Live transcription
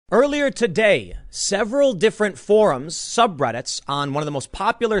Earlier today, several different forums, subreddits on one of the most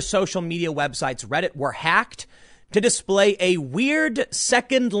popular social media websites, Reddit, were hacked to display a weird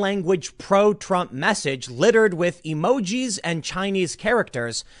second language pro-Trump message littered with emojis and Chinese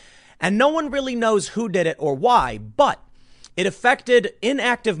characters. And no one really knows who did it or why, but it affected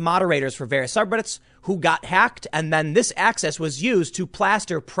inactive moderators for various subreddits who got hacked. And then this access was used to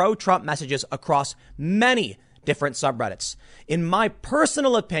plaster pro-Trump messages across many different subreddits. In my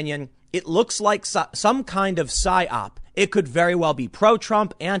personal opinion, it looks like some kind of psyop. It could very well be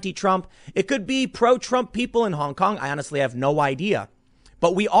pro-Trump, anti-Trump. It could be pro-Trump people in Hong Kong. I honestly have no idea.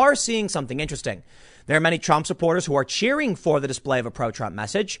 But we are seeing something interesting. There are many Trump supporters who are cheering for the display of a pro-Trump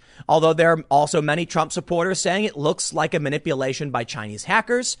message, although there are also many Trump supporters saying it looks like a manipulation by Chinese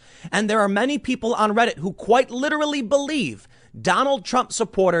hackers. And there are many people on Reddit who quite literally believe Donald Trump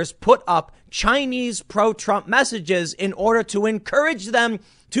supporters put up Chinese pro-Trump messages in order to encourage them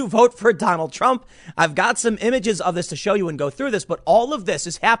to vote for Donald Trump. I've got some images of this to show you and go through this, but all of this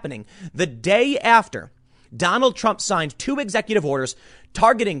is happening the day after Donald Trump signed 2 executive orders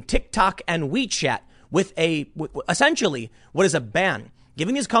targeting TikTok and WeChat with essentially what is a ban,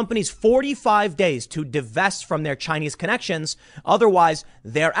 giving these companies 45 days to divest from their Chinese connections. Otherwise,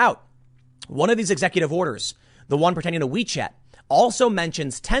 they're out. One of these executive orders, the one pertaining to WeChat, also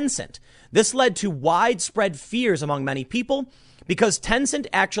mentions Tencent. This led to widespread fears among many people because Tencent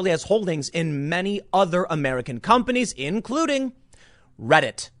actually has holdings in many other American companies, including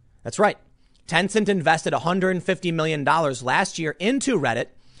Reddit. That's right. Tencent invested $150 million last year into Reddit.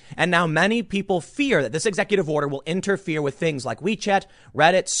 And now many people fear that this executive order will interfere with things like WeChat,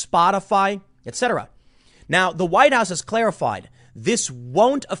 Reddit, Spotify, etc. Now, the White House has clarified this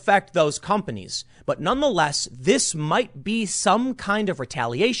won't affect those companies, but nonetheless, this might be some kind of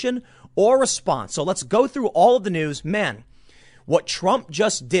retaliation or response. So let's go through all of the news. Man, what Trump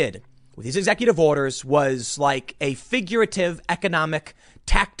just did with these executive orders was like a figurative economic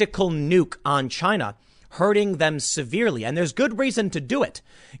tactical nuke on China, hurting them severely. And there's good reason to do it.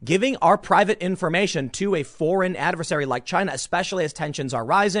 Giving our private information to a foreign adversary like China, especially as tensions are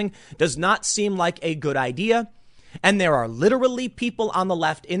rising, does not seem like a good idea. And there are literally people on the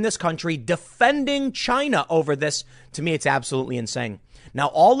left in this country defending China over this. To me, it's absolutely insane. Now,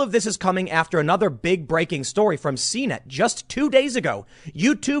 all of this is coming after another big breaking story from CNET. Just 2 days ago,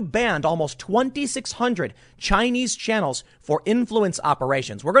 YouTube banned almost 2,600 Chinese channels for influence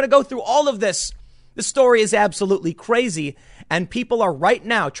operations. We're going to go through all of this. The story is absolutely crazy, and people are right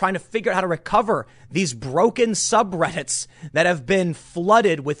now trying to figure out how to recover these broken subreddits that have been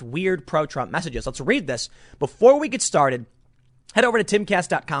flooded with weird pro-Trump messages. Let's read this. Before we get started, head over to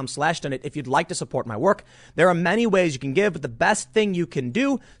timcast.com/donate if you'd like to support my work. There are many ways you can give, but the best thing you can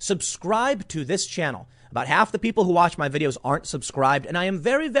do, subscribe to this channel. About half the people who watch my videos aren't subscribed, and I am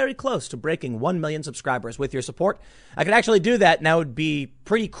very, very close to breaking 1 million subscribers with your support. I could actually do that, and that would be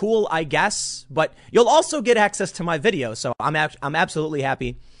pretty cool, I guess, but you'll also get access to my videos, so I'm absolutely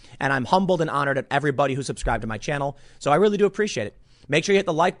happy, and I'm humbled and honored at everybody who subscribed to my channel, so I really do appreciate it. Make sure you hit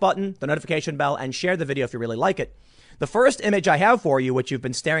the like button, the notification bell, and share the video if you really like it. The first image I have for you, which you've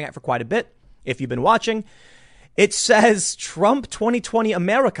been staring at for quite a bit, if you've been watching, it says Trump 2020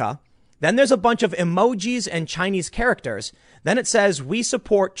 America. Then there's a bunch of emojis and Chinese characters. Then it says, we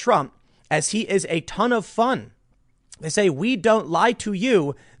support Trump as he is a ton of fun. They say, we don't lie to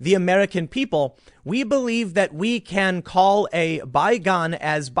you, the American people. We believe that we can call a bygone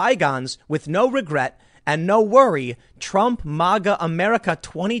as bygones with no regret and no worry. Trump MAGA America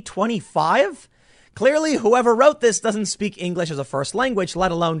 2025? Clearly, whoever wrote this doesn't speak English as a first language,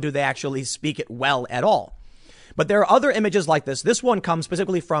 let alone do they actually speak it well at all. But there are other images like this. This one comes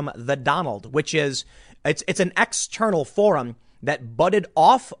specifically from The Donald, which is it's an external forum that budded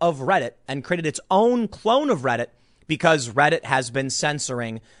off of Reddit and created its own clone of Reddit because Reddit has been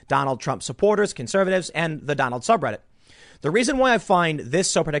censoring Donald Trump supporters, conservatives, and the Donald subreddit. The reason why I find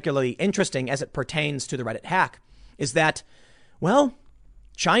this so particularly interesting as it pertains to the Reddit hack is that, well,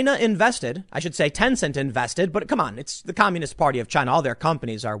 China invested, I should say Tencent invested, but come on, it's the Communist Party of China. All their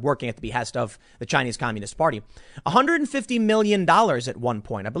companies are working at the behest of the Chinese Communist Party. $150 million at one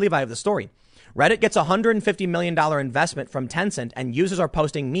point. I believe I have the story. Reddit gets $150 million investment from Tencent and users are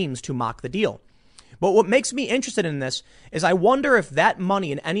posting memes to mock the deal. But what makes me interested in this is I wonder if that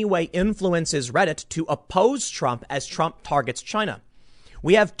money in any way influences Reddit to oppose Trump as Trump targets China.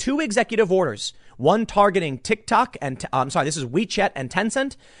 We have 2 executive orders. One targeting TikTok and this is WeChat and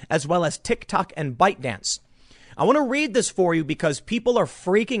Tencent, as well as TikTok and ByteDance. I want to read this for you because people are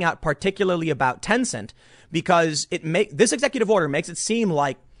freaking out, particularly about Tencent, because this executive order makes it seem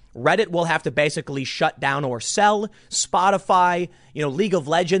like Reddit will have to basically shut down or sell. Spotify, League of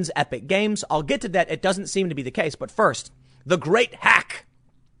Legends, Epic Games. I'll get to that. It doesn't seem to be the case. But first, the great hack.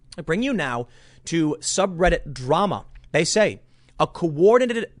 I bring you now to subreddit drama. They say a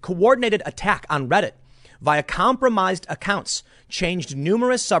coordinated attack on Reddit via compromised accounts changed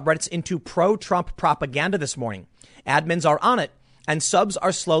numerous subreddits into pro-Trump propaganda this morning. Admins are on it, and subs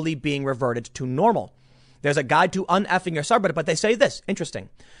are slowly being reverted to normal. There's a guide to uneffing your subreddit, but they say this. Interesting.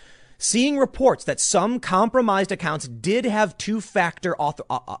 Seeing reports that some compromised accounts did have two-factor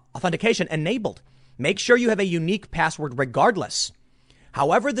authentication enabled. Make sure you have a unique password regardless.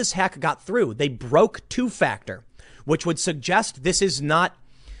 However this hack got through, they broke two-factor, which would suggest this is not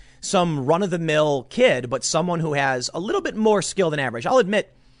some run-of-the-mill kid, but someone who has a little bit more skill than average. I'll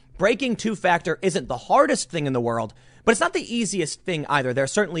admit, breaking two-factor isn't the hardest thing in the world, but it's not the easiest thing either. There are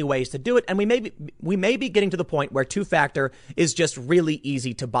certainly ways to do it, and we may be getting to the point where two-factor is just really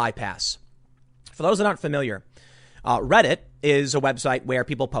easy to bypass. For those that aren't familiar, Reddit is a website where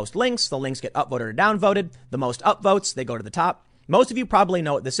people post links. The links get upvoted or downvoted. The most upvotes, they go to the top. Most of you probably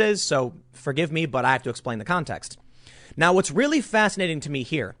know what this is, so forgive me, but I have to explain the context. Now, what's really fascinating to me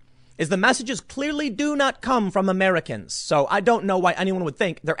here is the messages clearly do not come from Americans. So I don't know why anyone would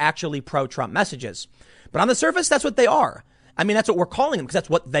think they're actually pro-Trump messages. But on the surface, that's what they are. I mean, that's what we're calling them because that's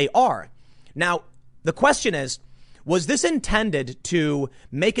what they are. Now, the question is, was this intended to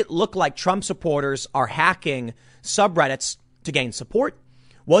make it look like Trump supporters are hacking subreddits to gain support?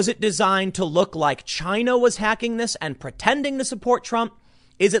 Was it designed to look like China was hacking this and pretending to support Trump?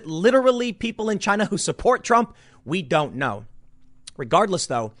 Is it literally people in China who support Trump? We don't know. Regardless,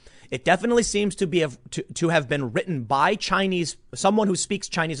 though, it definitely seems to have been written by someone who speaks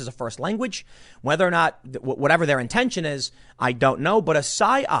Chinese as a first language. Whether or not, whatever their intention is, I don't know. But a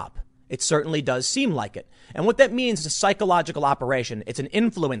psyop, it certainly does seem like it. And what that means is a psychological operation. It's an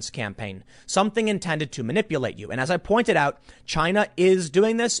influence campaign, something intended to manipulate you. And as I pointed out, China is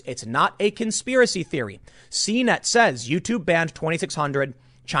doing this. It's not a conspiracy theory. CNET says YouTube banned 2,600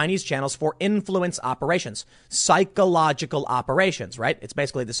 Chinese channels for influence operations, psychological operations, right? It's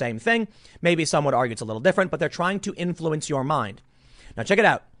basically the same thing. Maybe some would argue it's a little different, but they're trying to influence your mind. Now, check it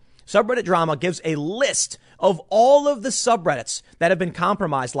out. Subreddit Drama gives a list of all of the subreddits that have been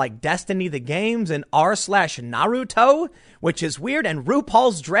compromised, like Destiny the Games and r/Naruto, which is weird, and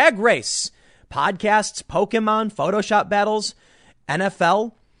RuPaul's Drag Race, podcasts, Pokemon, Photoshop battles,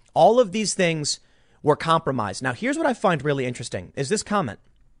 NFL. All of these things were compromised. Now, here's what I find really interesting is this comment.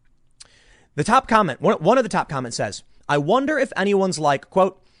 The top comment, one of the top comments says, I wonder if anyone's like,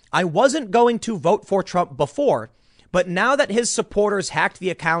 quote, I wasn't going to vote for Trump before, but now that his supporters hacked the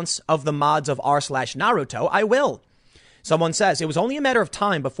accounts of the mods of r/Naruto, I will. Someone says it was only a matter of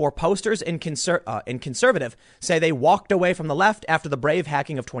time before posters in conservative say they walked away from the left after the brave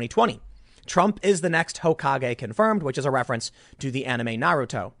hacking of 2020. Trump is the next Hokage confirmed, which is a reference to the anime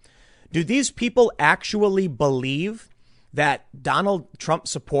Naruto. Do these people actually believe that Donald Trump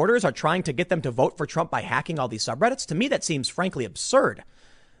supporters are trying to get them to vote for Trump by hacking all these subreddits? To me, that seems frankly absurd,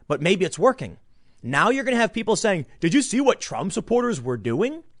 but maybe it's working. Now you're going to have people saying, did you see what Trump supporters were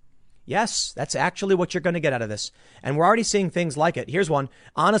doing? Yes, that's actually what you're going to get out of this. And we're already seeing things like it. Here's one.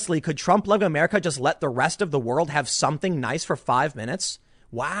 Honestly, could Trump love America just let the rest of the world have something nice for 5 minutes?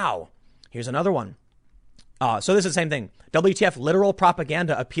 Wow. Here's another one. So this is the same thing. WTF literal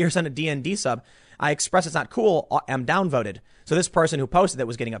propaganda appears on a DND sub. I express it's not cool. I'm downvoted. So this person who posted it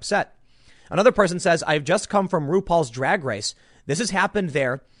was getting upset. Another person says, I've just come from RuPaul's Drag Race. This has happened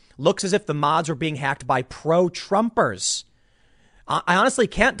there. Looks as if the mods were being hacked by pro-Trumpers. I honestly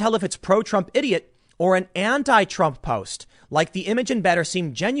can't tell if it's pro-Trump idiot or an anti-Trump post. Like the image and banner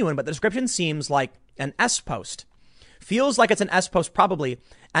seem genuine, but the description seems like an S post. Feels like it's an S post, probably.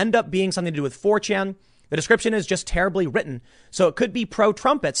 End up being something to do with 4chan. The description is just terribly written. So it could be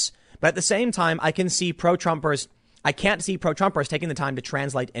pro-Trumpets, but at the same time, I can't see pro-Trumpers taking the time to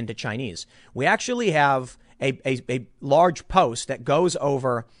translate into Chinese. We actually have a large post that goes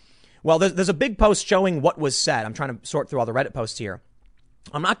over. Well, there's a big post showing what was said. I'm trying to sort through all the Reddit posts here.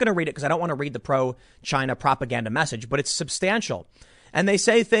 I'm not going to read it because I don't want to read the pro-China propaganda message, but it's substantial. And they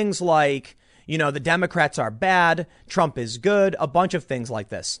say things like, the Democrats are bad, Trump is good, a bunch of things like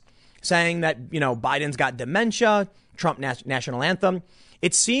this. Saying that, Biden's got dementia, Trump national anthem.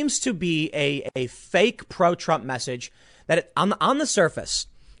 It seems to be a fake pro-Trump message that on the surface,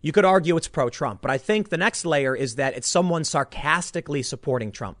 you could argue it's pro-Trump. But I think the next layer is that it's someone sarcastically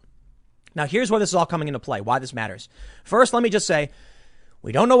supporting Trump. Now, here's where this is all coming into play, why this matters. First, let me just say,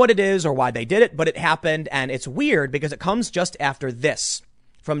 we don't know what it is or why they did it, but it happened. And it's weird because it comes just after this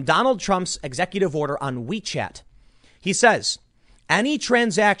from Donald Trump's executive order on WeChat. He says, Any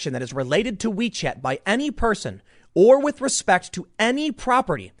transaction that is related to WeChat by any person or with respect to any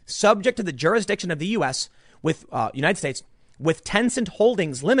property subject to the jurisdiction of the U.S. with United States with Tencent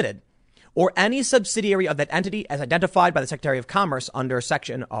Holdings Limited or any subsidiary of that entity as identified by the Secretary of Commerce under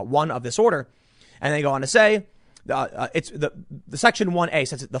Section 1 of this order. And they go on to say, the Section 1A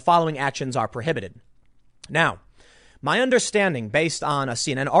says that the following actions are prohibited. Now, my understanding, based on a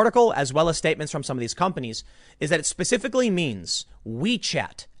CNN article as well as statements from some of these companies, is that it specifically means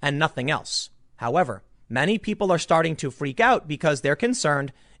WeChat and nothing else. However, many people are starting to freak out because they're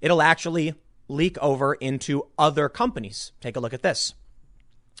concerned it'll actually leak over into other companies. Take a look at this.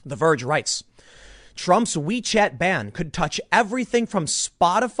 The Verge writes, Trump's WeChat ban could touch everything from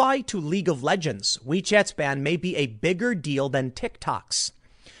Spotify to League of Legends. WeChat's ban may be a bigger deal than TikTok's.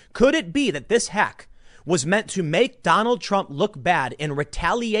 Could it be that this hack was meant to make Donald Trump look bad in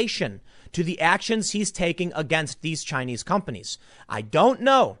retaliation to the actions he's taking against these Chinese companies? I don't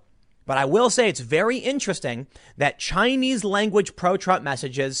know, but I will say it's very interesting that Chinese language pro-Trump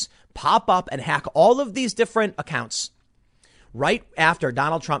messages pop up and hack all of these different accounts right after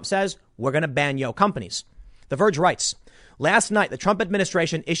Donald Trump says, we're going to ban yo companies. The Verge writes, last night, the Trump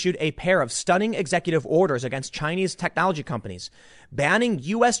administration issued a pair of stunning executive orders against Chinese technology companies, banning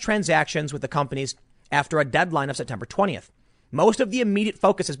U.S. transactions with the companies after a deadline of September 20th. Most of the immediate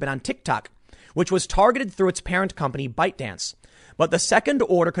focus has been on TikTok, which was targeted through its parent company, ByteDance. But the second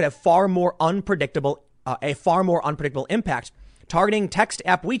order could have a far more unpredictable impact, targeting text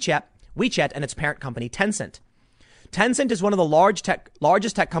app WeChat and its parent company, Tencent. Tencent is one of the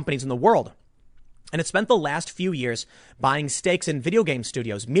largest tech companies in the world, and it spent the last few years buying stakes in video game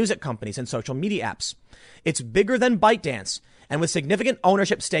studios, music companies, and social media apps. It's bigger than ByteDance, and with significant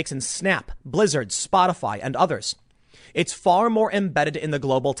ownership stakes in Snap, Blizzard, Spotify, and others. It's far more embedded in the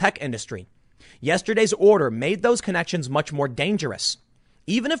global tech industry. Yesterday's order made those connections much more dangerous,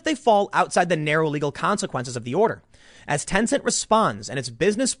 even if they fall outside the narrow legal consequences of the order. As Tencent responds and its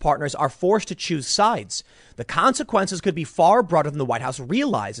business partners are forced to choose sides, the consequences could be far broader than the White House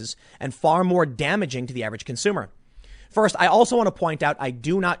realizes and far more damaging to the average consumer. First, I also want to point out I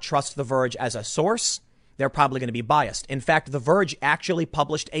do not trust The Verge as a source. They're probably going to be biased. In fact, The Verge actually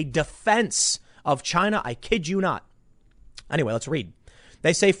published a defense of China. I kid you not. Anyway, let's read.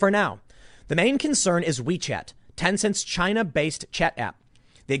 They say, for now, the main concern is WeChat, Tencent's China-based chat app.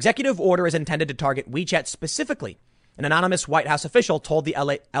 The executive order is intended to target WeChat specifically, an anonymous White House official told the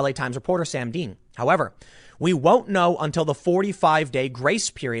LA Times reporter Sam Dean. However, we won't know until the 45-day grace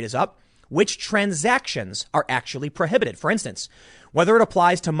period is up which transactions are actually prohibited. For instance, whether it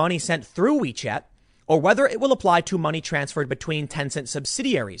applies to money sent through WeChat or whether it will apply to money transferred between Tencent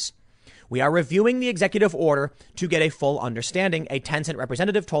subsidiaries. We are reviewing the executive order to get a full understanding, a Tencent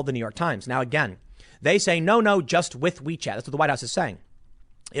representative told the New York Times. Now, again, they say, no, just with WeChat. That's what the White House is saying.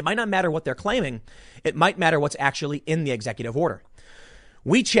 It might not matter what they're claiming. It might matter what's actually in the executive order.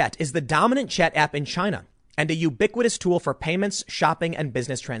 WeChat is the dominant chat app in China and a ubiquitous tool for payments, shopping, and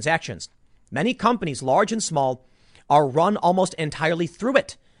business transactions. Many companies, large and small, are run almost entirely through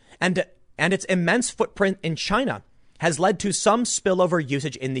it. And its immense footprint in China has led to some spillover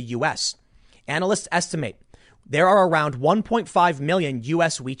usage in the U.S. Analysts estimate there are around 1.5 million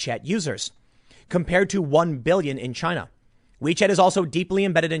U.S. WeChat users, compared to 1 billion in China. WeChat is also deeply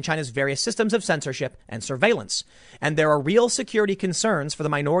embedded in China's various systems of censorship and surveillance, and there are real security concerns for the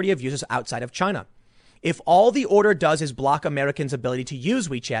minority of users outside of China. If all the order does is block Americans' ability to use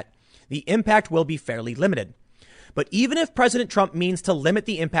WeChat, the impact will be fairly limited. But even if President Trump means to limit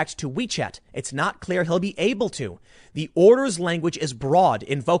the impact to WeChat, it's not clear he'll be able to. The order's language is broad,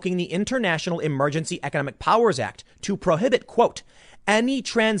 invoking the International Emergency Economic Powers Act to prohibit, quote, any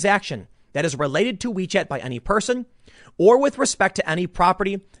transaction that is related to WeChat by any person or with respect to any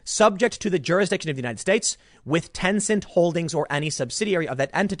property subject to the jurisdiction of the United States with Tencent Holdings or any subsidiary of that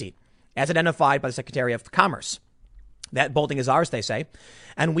entity, as identified by the Secretary of Commerce. That building is ours, they say,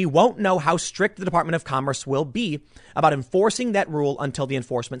 and we won't know how strict the Department of Commerce will be about enforcing that rule until the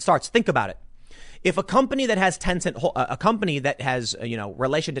enforcement starts. Think about it. If a company that has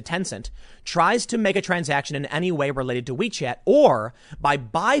relation to Tencent tries to make a transaction in any way related to WeChat, or by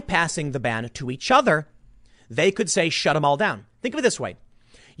bypassing the ban to each other, they could say, shut them all down. Think of it this way.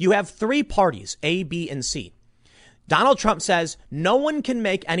 You have three parties, A, B, and C. Donald Trump says no one can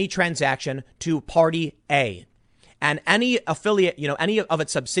make any transaction to party A and any affiliate, any of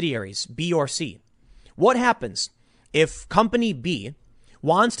its subsidiaries, B or C. What happens if company B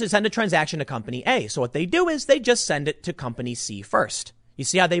wants to send a transaction to company A? So what they do is they just send it to company C first. You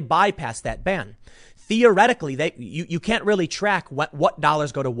see how they bypass that ban. Theoretically, you can't really track what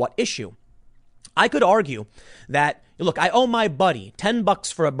dollars go to what issue. I could argue that, look, I owe my buddy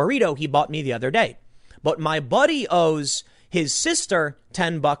 $10 for a burrito he bought me the other day, but my buddy owes his sister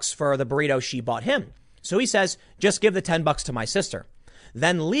 $10 for the burrito she bought him. So he says, just give the $10 to my sister.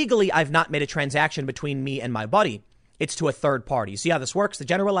 Then legally, I've not made a transaction between me and my buddy. It's to a third party. See how this works? The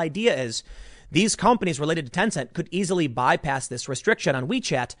general idea is these companies related to Tencent could easily bypass this restriction on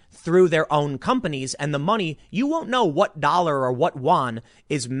WeChat through their own companies, and the money, you won't know what dollar or what yuan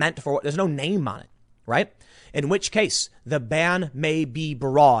is meant for. There's no name on it, right? In which case, the ban may be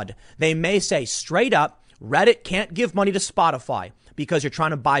broad. They may say straight up, Reddit can't give money to Spotify because you're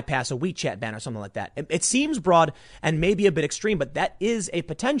trying to bypass a WeChat ban or something like that. It seems broad and maybe a bit extreme, but that is a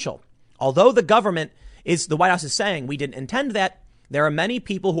potential. Although the White House is saying we didn't intend that, there are many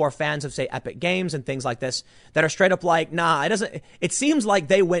people who are fans of, say, Epic Games and things like this that are straight up like, nah, it seems like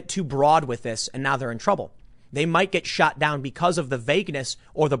they went too broad with this and now they're in trouble. They might get shot down because of the vagueness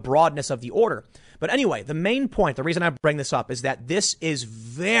or the broadness of the order. But anyway, the main point, the reason I bring this up is that this is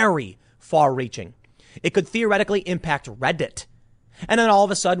very far reaching. It could theoretically impact Reddit. And then all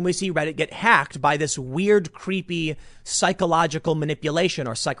of a sudden we see Reddit get hacked by this weird, creepy psychological manipulation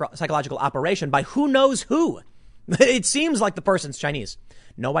or psychological operation by who knows who. It seems like the person's Chinese.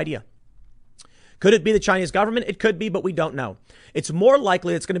 No idea. Could it be the Chinese government? It could be, but we don't know. It's more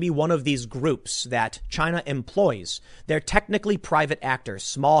likely it's going to be one of these groups that China employs. They're technically private actors,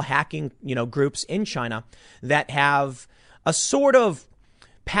 small hacking, groups in China that have a sort of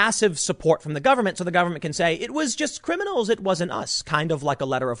passive support from the government, so the government can say it was just criminals, it wasn't us, kind of like a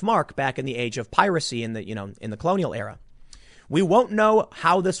letter of marque back in the age of piracy in the colonial era. We won't know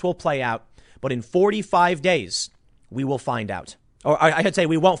how this will play out, but in 45 days we will find out. Or I should say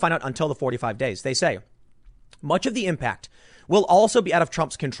we won't find out until the 45 days. They say much of the impact will also be out of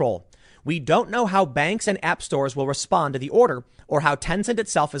Trump's control. We don't know how banks and app stores will respond to the order or how Tencent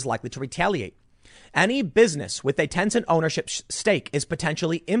itself is likely to retaliate. Any business with a Tencent ownership stake is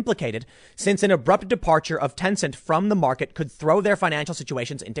potentially implicated, since an abrupt departure of Tencent from the market could throw their financial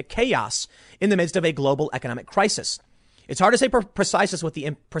situations into chaos in the midst of a global economic crisis. It's hard to say precisely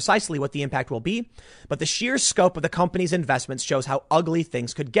what the impact will be, but the sheer scope of the company's investments shows how ugly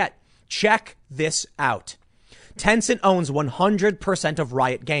things could get. Check this out. Tencent owns 100% of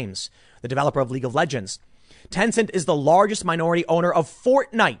Riot Games, the developer of League of Legends. Tencent is the largest minority owner of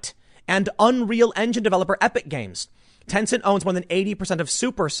Fortnite and Unreal Engine developer Epic Games. Tencent owns more than 80% of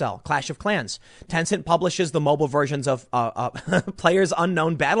Supercell, Clash of Clans. Tencent publishes the mobile versions of Players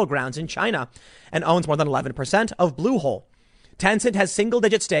Unknown Battlegrounds in China and owns more than 11% of Bluehole. Tencent has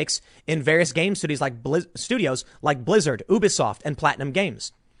single-digit stakes in various game studios like Blizzard, Ubisoft, and Platinum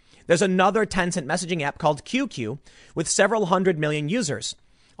Games. There's another Tencent messaging app called QQ with several hundred million users.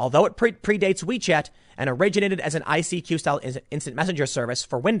 Although it predates WeChat and originated as an ICQ-style instant messenger service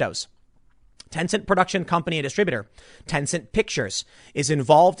for Windows. Tencent production company and distributor, Tencent Pictures, is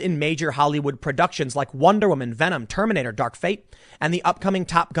involved in major Hollywood productions like Wonder Woman, Venom, Terminator, Dark Fate, and the upcoming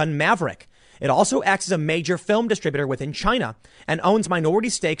Top Gun Maverick. It also acts as a major film distributor within China and owns minority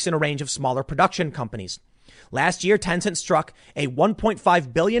stakes in a range of smaller production companies. Last year, Tencent struck a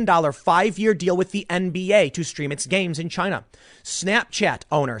 $1.5 billion 5-year deal with the NBA to stream its games in China. Snapchat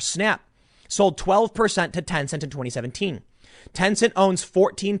owner Snap sold 12% to Tencent in 2017. Tencent owns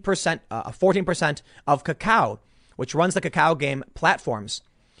 14% of Kakao, which runs the Kakao game platforms.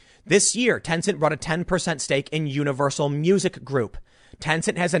 This year, Tencent brought a 10% stake in Universal Music Group.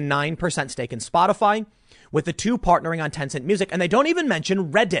 Tencent has a 9% stake in Spotify, with the two partnering on Tencent Music, and they don't even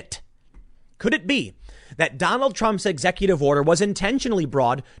mention Reddit. Could it be that Donald Trump's executive order was intentionally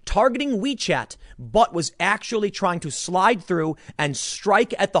broad, targeting WeChat, but was actually trying to slide through and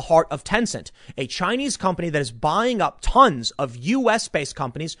strike at the heart of Tencent, a Chinese company that is buying up tons of US-based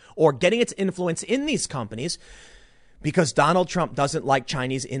companies or getting its influence in these companies because Donald Trump doesn't like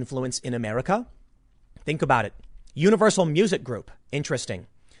Chinese influence in America? Think about it. Universal Music Group. Interesting.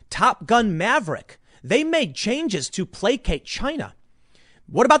 Top Gun Maverick. They made changes to placate China.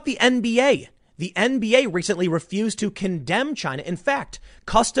 What about the NBA? The NBA recently refused to condemn China. In fact,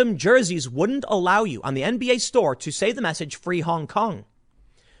 custom jerseys wouldn't allow you on the NBA store to say the message Free Hong Kong.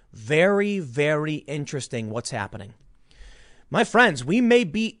 Very, very interesting what's happening. My friends, we may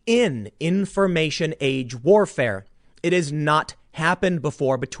be in information age warfare. It has not happened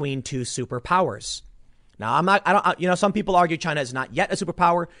before between two superpowers. Now, some people argue China is not yet a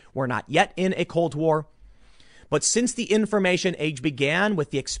superpower. We're not yet in a Cold War. But since the information age began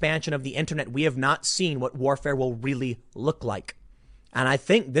with the expansion of the internet, we have not seen what warfare will really look like. And I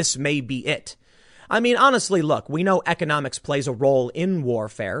think this may be it. I mean, honestly, look, we know economics plays a role in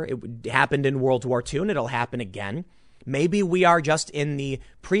warfare. It happened in World War II and it'll happen again. Maybe we are just in the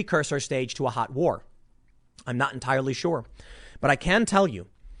precursor stage to a hot war. I'm not entirely sure. But I can tell you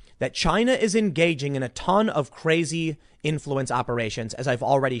that China is engaging in a ton of crazy influence operations, as I've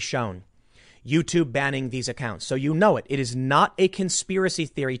already shown. YouTube banning these accounts. So you know it. It is not a conspiracy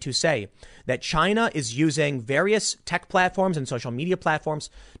theory to say that China is using various tech platforms and social media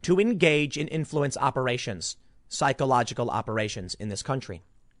platforms to engage in influence operations, psychological operations in this country.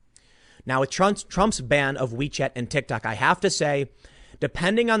 Now, with Trump's ban of WeChat and TikTok, I have to say,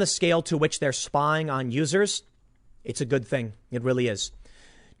 depending on the scale to which they're spying on users, it's a good thing. It really is.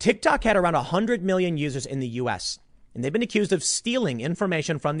 TikTok had around 100 million users in the U.S., and they've been accused of stealing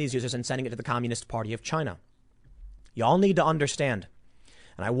information from these users and sending it to the Communist Party of China. Y'all need to understand.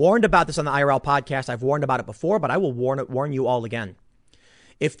 And I warned about this on the IRL podcast. I've warned about it before, but I will warn you all again.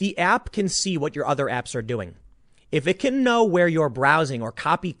 If the app can see what your other apps are doing, if it can know where you're browsing or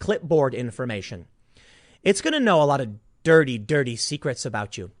copy clipboard information, it's going to know a lot of dirty secrets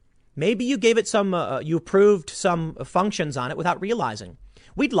about you. Maybe you gave it you approved some functions on it without realizing.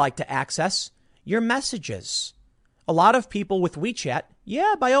 We'd like to access your messages. A lot of people with WeChat,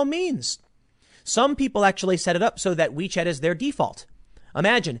 yeah, by all means. Some people actually set it up so that WeChat is their default.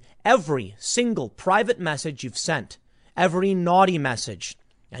 Imagine every single private message you've sent, every naughty message,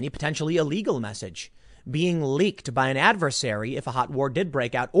 any potentially illegal message being leaked by an adversary if a hot war did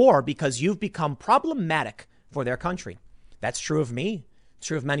break out, or because you've become problematic for their country. That's true of me. It's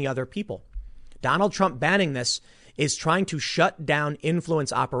true of many other people. Donald Trump banning this is trying to shut down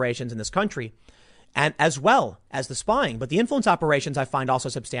influence operations in this country, and as well as the spying. But the influence operations I find also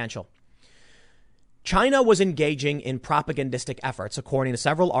substantial. China was engaging in propagandistic efforts, according to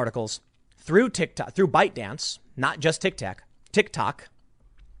several articles, through TikTok, through ByteDance, not just TikTok,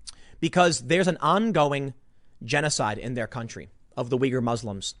 because there's an ongoing genocide in their country of the Uyghur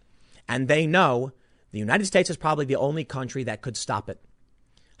Muslims. And they know the United States is probably the only country that could stop it.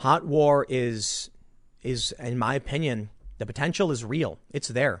 Hot war is, in my opinion, the potential is real. It's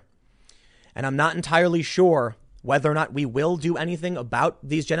there. And I'm not entirely sure whether or not we will do anything about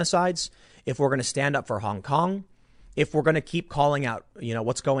these genocides, if we're going to stand up for Hong Kong, if we're going to keep calling out,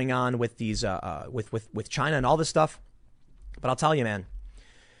 what's going on with these, with China and all this stuff. But I'll tell you, man,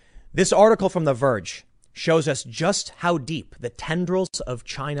 this article from The Verge shows us just how deep the tendrils of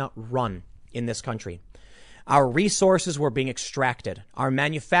China run in this country. Our resources were being extracted. Our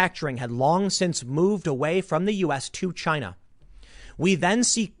manufacturing had long since moved away from the U.S. to China. We then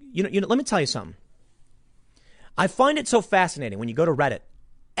see, let me tell you something. I find it so fascinating when you go to Reddit.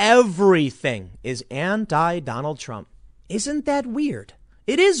 Everything is anti-Donald Trump. Isn't that weird?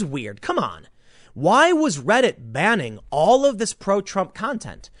 It is weird. Come on. Why was Reddit banning all of this pro-Trump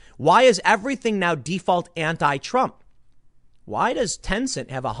content? Why is everything now default anti-Trump? Why does Tencent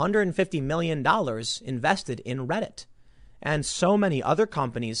have $150 million invested in Reddit and so many other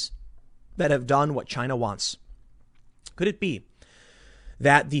companies that have done what China wants? Could it be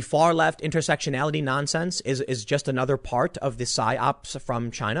that the far left intersectionality nonsense is just another part of the psyops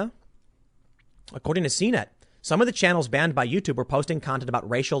from China? According to CNET, some of the channels banned by YouTube were posting content about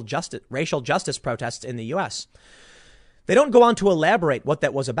racial justice protests in the U.S. They don't go on to elaborate what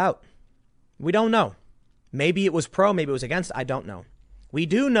that was about. We don't know. Maybe it was pro, maybe it was against. I don't know. We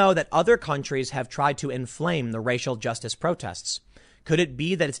do know that other countries have tried to inflame the racial justice protests. Could it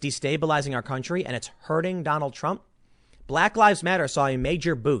be that it's destabilizing our country and it's hurting Donald Trump? Black Lives Matter saw a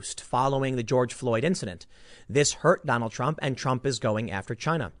major boost following the George Floyd incident. This hurt Donald Trump, and Trump is going after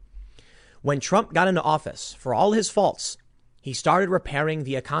China. When Trump got into office, for all his faults, he started repairing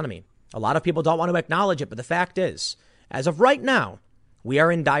the economy. A lot of people don't want to acknowledge it, but the fact is, as of right now, we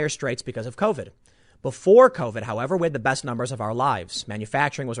are in dire straits because of COVID. Before COVID, however, we had the best numbers of our lives.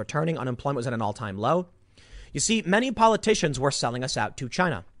 Manufacturing was returning. Unemployment was at an all-time low. You see, many politicians were selling us out to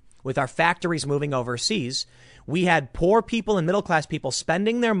China. With our factories moving overseas, we had poor people and middle-class people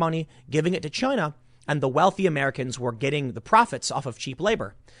spending their money, giving it to China, and the wealthy Americans were getting the profits off of cheap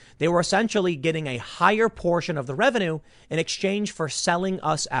labor. They were essentially getting a higher portion of the revenue in exchange for selling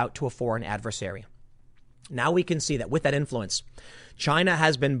us out to a foreign adversary. Now we can see that with that influence, China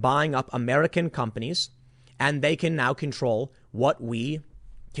has been buying up American companies, and they can now control what we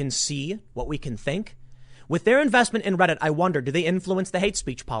can see, what we can think. With their investment in Reddit, I wonder, do they influence the hate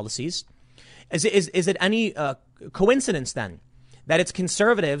speech policies? Is it any coincidence then that it's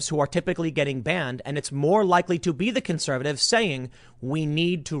conservatives who are typically getting banned, and it's more likely to be the conservatives saying we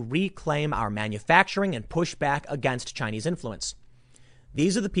need to reclaim our manufacturing and push back against Chinese influence?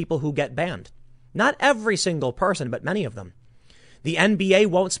 These are the people who get banned. Not every single person, but many of them. The NBA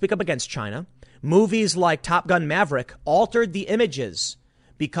won't speak up against China. Movies like Top Gun Maverick altered the images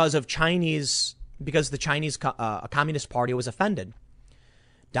because of Chinese because the Chinese Communist Party was offended.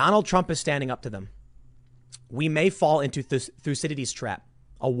 Donald Trump is standing up to them. We may fall into Thucydides' trap.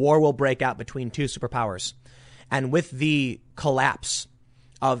 A war will break out between two superpowers. And with the collapse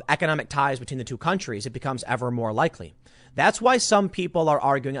of economic ties between the two countries, it becomes ever more likely. That's why some people are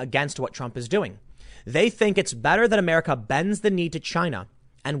arguing against what Trump is doing. They think it's better that America bends the knee to China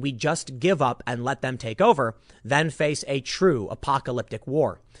and we just give up and let them take over than face a true apocalyptic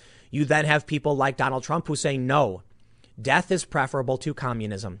war. You then have people like Donald Trump who say, no, death is preferable to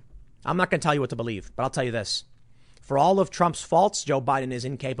communism. I'm not going to tell you what to believe, but I'll tell you this. For all of Trump's faults, Joe Biden is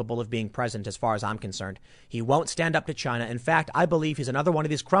incapable of being president as far as I'm concerned. He won't stand up to China. In fact, I believe he's another one of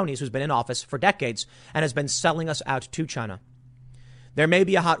these cronies who's been in office for decades and has been selling us out to China. There may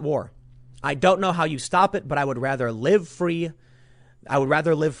be a hot war. I don't know how you stop it, but I would rather live free. Or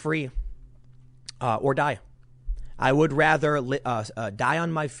die. I would rather die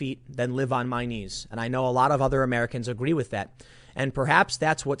on my feet than live on my knees. And I know a lot of other Americans agree with that. And perhaps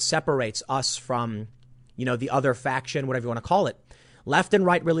that's what separates us from, the other faction, whatever you want to call it. Left and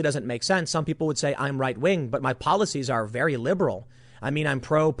right really doesn't make sense. Some people would say I'm right wing, but my policies are very liberal. I mean, I'm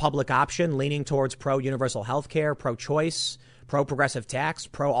pro public option, leaning towards pro universal health care, pro choice, pro progressive tax,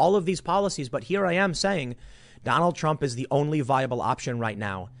 pro all of these policies. But here I am saying Donald Trump is the only viable option right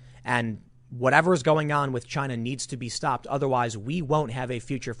now. And whatever is going on with China needs to be stopped. Otherwise, we won't have a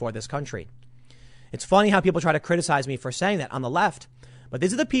future for this country. It's funny how people try to criticize me for saying that on the left. But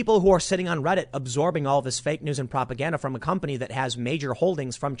these are the people who are sitting on Reddit absorbing all this fake news and propaganda from a company that has major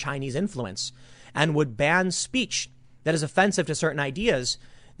holdings from Chinese influence and would ban speech that is offensive to certain ideas.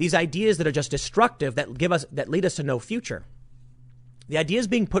 These ideas that are just destructive, that lead us to no future. The ideas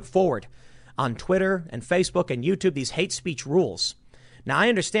being put forward on Twitter and Facebook and YouTube, these hate speech rules. Now, I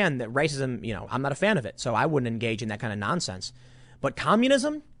understand that racism, I'm not a fan of it, so I wouldn't engage in that kind of nonsense. But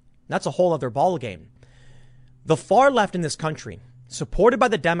communism, that's a whole other ballgame. The far left in this country, supported by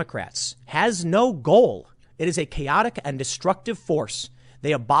the Democrats, has no goal. It is a chaotic and destructive force.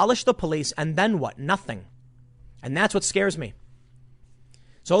 They abolish the police and then what? Nothing. And that's what scares me.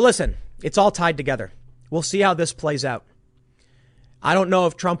 So listen, it's all tied together. We'll see how this plays out. I don't know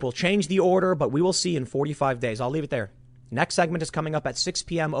if Trump will change the order, but we will see in 45 days. I'll leave it there. Next segment is coming up at 6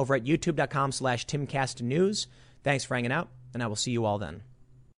 p.m. over at youtube.com/TimCastNews. Thanks for hanging out, and I will see you all then.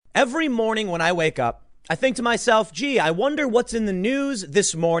 Every morning when I wake up, I think to myself, gee, I wonder what's in the news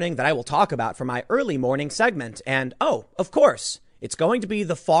this morning that I will talk about for my early morning segment. And, of course, it's going to be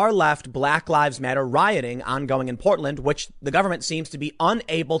the far left Black Lives Matter rioting ongoing in Portland, which the government seems to be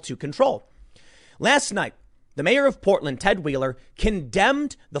unable to control. Last night, the mayor of Portland, Ted Wheeler,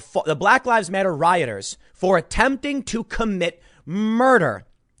 condemned the Black Lives Matter rioters for attempting to commit murder.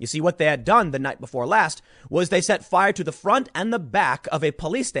 You see, what they had done the night before last was they set fire to the front and the back of a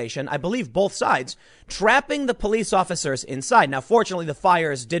police station, I believe both sides, trapping the police officers inside. Now, fortunately, the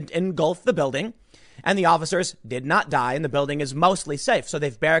fires didn't engulf the building and the officers did not die and the building is mostly safe. So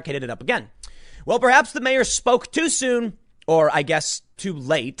they've barricaded it up again. Well, perhaps the mayor spoke too soon, or I guess too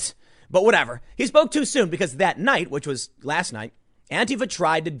late. But whatever. He spoke too soon because that night, which was last night, Antifa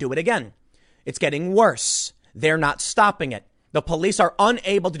tried to do it again. It's getting worse. They're not stopping it. The police are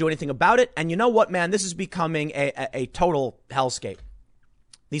unable to do anything about it. And you know what, man? This is becoming a total hellscape.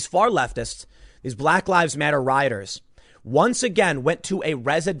 These far leftists, these Black Lives Matter rioters, once again went to a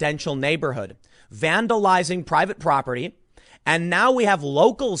residential neighborhood, vandalizing private property. And now we have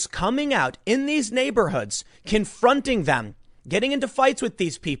locals coming out in these neighborhoods, confronting them, getting into fights with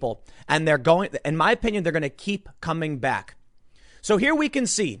these people, and they're going, in my opinion, they're going to keep coming back. So here we can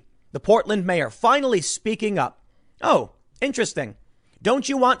see the Portland mayor finally speaking up. Oh, interesting. Don't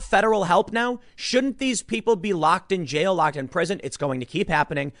you want federal help now? Shouldn't these people be locked in jail, locked in prison? It's going to keep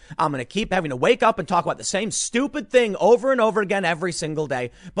happening. I'm going to keep having to wake up and talk about the same stupid thing over and over again every single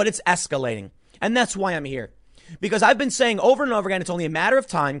day, but it's escalating. And that's why I'm here. Because I've been saying over and over again, it's only a matter of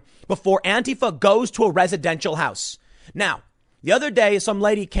time before Antifa goes to a residential house. Now, the other day, some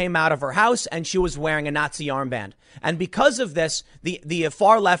lady came out of her house and she was wearing a Nazi armband. And because of this, the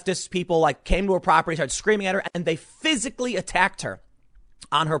far leftist people came to her property, started screaming at her, and they physically attacked her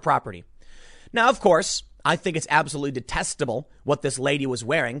on her property. Now, of course, I think it's absolutely detestable what this lady was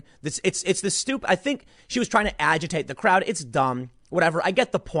wearing. It's the stupid. I think she was trying to agitate the crowd. It's dumb. Whatever. I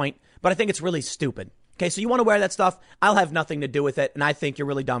get the point, but I think it's really stupid. Okay, so you want to wear that stuff? I'll have nothing to do with it, and I think you're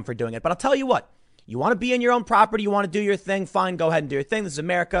really dumb for doing it. But I'll tell you what. You want to be in your own property, you want to do your thing, fine, go ahead and do your thing. This is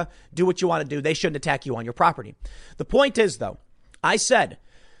America. Do what you want to do. They shouldn't attack you on your property. The point is, though, I said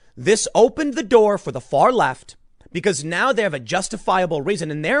this opened the door for the far left because now they have a justifiable reason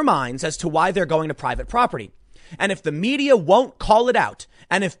in their minds as to why they're going to private property. And if the media won't call it out,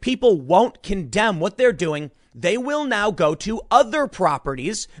 and if people won't condemn what they're doing, they will now go to other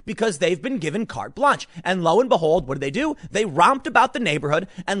properties because they've been given carte blanche. And lo and behold, what do? They romped about the neighborhood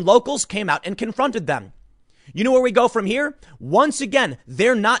and locals came out and confronted them. You know where we go from here? Once again,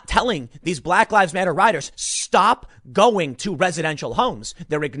 they're not telling these Black Lives Matter rioters, stop going to residential homes.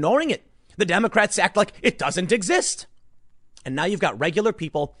 They're ignoring it. The Democrats act like it doesn't exist. And now you've got regular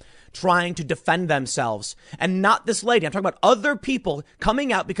people trying to defend themselves. And not this lady. I'm talking about other people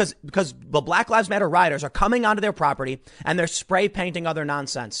coming out because the Black Lives Matter rioters are coming onto their property and they're spray painting other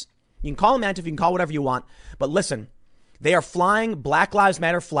nonsense. You can call them Antifa, you can call whatever you want. But listen, they are flying Black Lives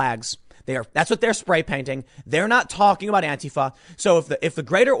Matter flags. That's what they're spray painting. They're not talking about Antifa. So if the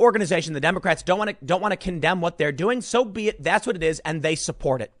greater organization, the Democrats don't want to condemn what they're doing, so be it. That's what it is. And they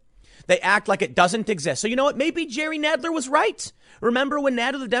support it. They act like it doesn't exist. So you know what? Maybe Jerry Nadler was right. Remember when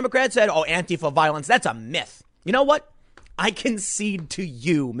Nadler, the Democrat, said, oh, Antifa violence, that's a myth. You know what? I concede to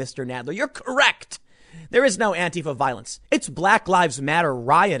you, Mr. Nadler. You're correct. There is no Antifa violence. It's Black Lives Matter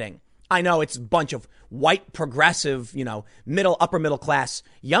rioting. I know it's a bunch of white, progressive, upper middle class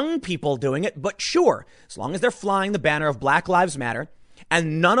young people doing it. But sure, as long as they're flying the banner of Black Lives Matter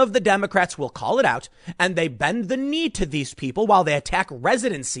and none of the Democrats will call it out and they bend the knee to these people while they attack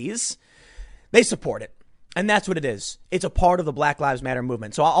residencies, they support it. And that's what it is. It's a part of the Black Lives Matter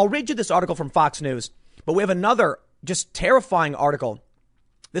movement. So I'll read you this article from Fox News, but we have another just terrifying article.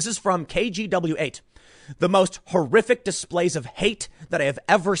 This is from KGW8. The most horrific displays of hate that I have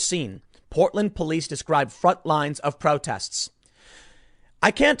ever seen. Portland police describe front lines of protests.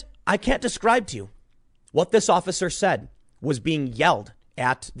 I can't describe to you what this officer said was being yelled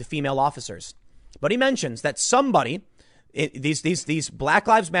at the female officers. But he mentions that somebody, these Black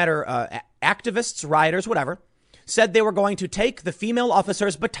Lives Matter activists, rioters, whatever, said they were going to take the female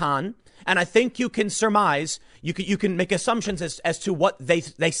officer's baton. And I think you can surmise, you can make assumptions as to what they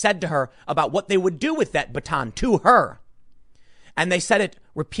said to her about what they would do with that baton to her. And they said it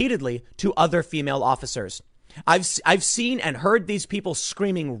repeatedly to other female officers. I've seen and heard these people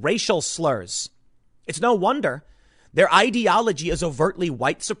screaming racial slurs. It's no wonder. Their ideology is overtly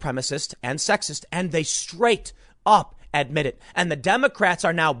white supremacist and sexist, and they straight up admit it. And the Democrats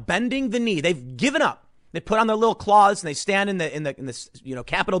are now bending the knee. They've given up. They put on their little claws and they stand in the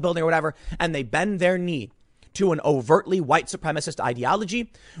Capitol building or whatever, and they bend their knee to an overtly white supremacist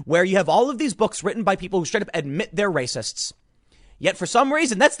ideology where you have all of these books written by people who straight up admit they're racists. Yet for some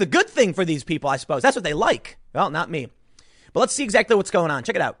reason, that's the good thing for these people, I suppose. That's what they like. Well, not me. But let's see exactly what's going on.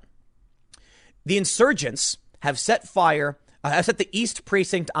 Check it out. The insurgents have set the East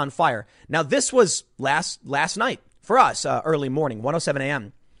Precinct on fire. Now, this was last night for us, early morning, 1:07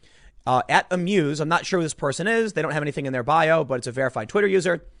 a.m. At Amuse, I'm not sure who this person is. They don't have anything in their bio, but it's a verified Twitter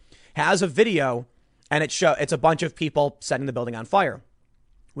user, has a video, and it's a bunch of people setting the building on fire.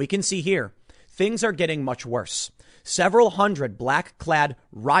 We can see here, things are getting much worse. Several hundred black-clad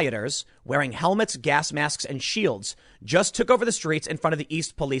rioters wearing helmets, gas masks, and shields just took over the streets in front of the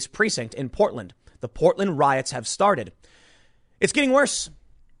East Police Precinct in Portland. The Portland riots have started. It's getting worse.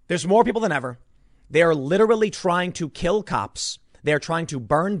 There's more people than ever. They are literally trying to kill cops. They're trying to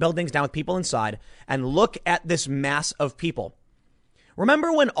burn buildings down with people inside. And look at this mass of people.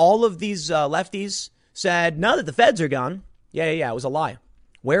 Remember when all of these lefties said, now that the feds are gone? Yeah, it was a lie.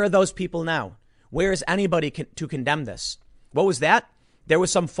 Where are those people now? Where is anybody to condemn this? What was that? There was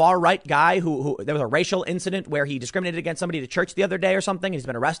some far right guy who there was a racial incident where he discriminated against somebody at a church the other day or something. And he's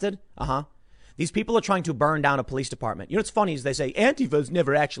been arrested. These people are trying to burn down a police department. You know what's funny is they say Antifa's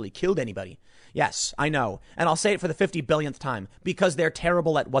never actually killed anybody. Yes, I know. And I'll say it for the 50 billionth time because they're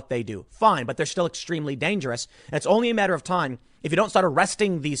terrible at what they do. Fine, but they're still extremely dangerous. And it's only a matter of time if you don't start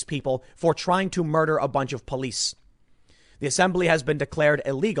arresting these people for trying to murder a bunch of police. The assembly has been declared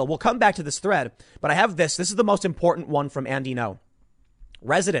illegal. We'll come back to this thread, but I have this. This is the most important one from Andy No.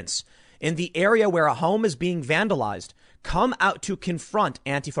 Residents in the area where a home is being vandalized come out to confront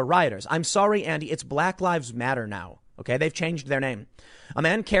Antifa rioters. I'm sorry, Andy, it's Black Lives Matter now. Okay, they've changed their name. A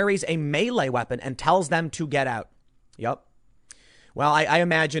man carries a melee weapon and tells them to get out. Yep. Well, I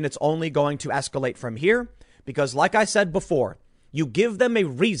imagine it's only going to escalate from here because, like I said before, you give them a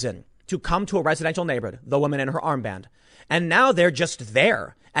reason to come to a residential neighborhood, the woman in her armband. And now they're just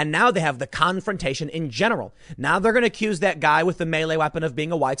there. And now they have the confrontation in general. Now they're going to accuse that guy with the melee weapon of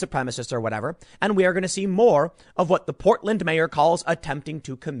being a white supremacist or whatever. And we are going to see more of what the Portland mayor calls attempting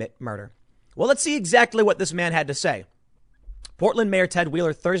to commit murder. Well, let's see exactly what this man had to say. Portland Mayor Ted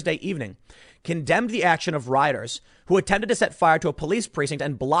Wheeler Thursday evening condemned the action of rioters who attempted to set fire to a police precinct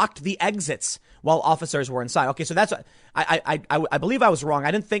and blocked the exits while officers were inside. Okay, so that's I believe I was wrong. I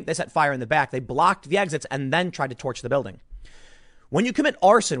didn't think they set fire in the back. They blocked the exits and then tried to torch the building. When you commit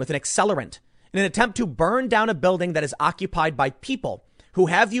arson with an accelerant in an attempt to burn down a building that is occupied by people who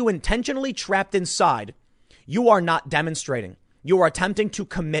have you intentionally trapped inside, you are not demonstrating. You are attempting to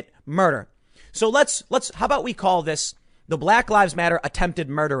commit murder. So let's how about we call this the Black Lives Matter attempted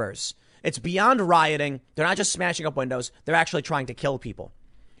murderers? It's beyond rioting. They're not just smashing up windows. They're actually trying to kill people.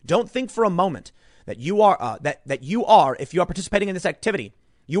 Don't think for a moment that you are if you are participating in this activity,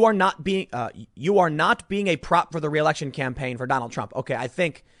 you are not being a prop for the re-election campaign for Donald Trump. Okay, I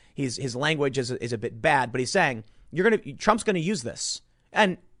think his language is a bit bad, but he's saying Trump's going to use this.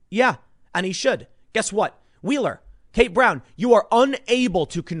 And yeah, and he should. Guess what? Wheeler, Kate Brown, you are unable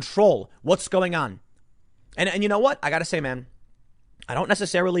to control what's going on. And you know what? I got to say, man, I don't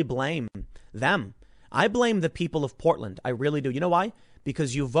necessarily blame them. I blame the people of Portland. I really do. You know why?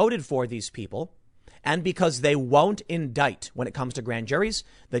 Because you voted for these people and because they won't indict when it comes to grand juries.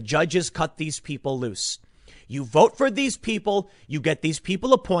 The judges cut these people loose. You vote for these people, you get these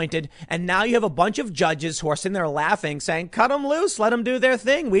people appointed, and now you have a bunch of judges who are sitting there laughing, saying, cut them loose, let them do their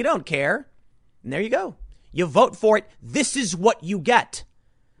thing. We don't care. And there you go. You vote for it. This is what you get.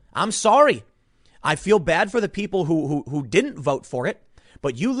 I'm sorry. I feel bad for the people who didn't vote for it,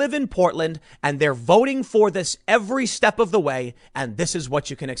 but you live in Portland and they're voting for this every step of the way. And this is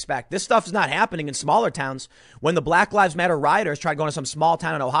what you can expect. This stuff's not happening in smaller towns. When the Black Lives Matter rioters tried going to some small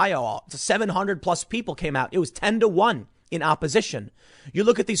town in Ohio, 700 plus people came out. It was 10-1 in opposition. You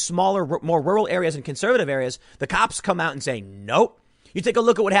look at these smaller, more rural areas and conservative areas, the cops come out and say, nope. You take a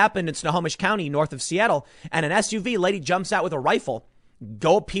look at what happened in Snohomish County, north of Seattle, and an SUV lady jumps out with a rifle.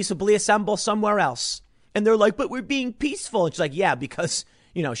 Go peaceably assemble somewhere else. And they're like, but we're being peaceful. And she's like, yeah, because,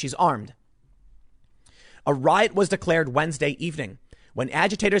 she's armed. A riot was declared Wednesday evening when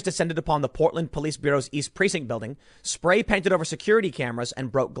agitators descended upon the Portland Police Bureau's East Precinct building, spray painted over security cameras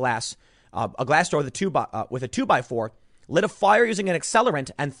and broke glass. A glass door with a 2x4, lit a fire using an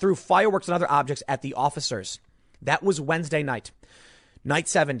accelerant and threw fireworks and other objects at the officers. That was Wednesday night. Night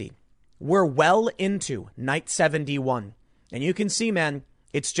 70. We're well into night 71. And you can see, man,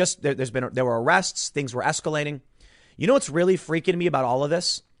 it's just there were arrests. Things were escalating. You know what's really freaking me about all of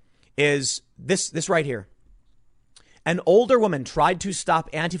this is this right here. An older woman tried to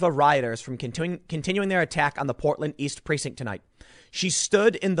stop Antifa rioters from continuing their attack on the Portland East Precinct tonight. She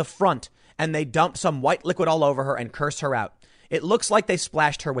stood in the front and they dumped some white liquid all over her and cursed her out. It looks like they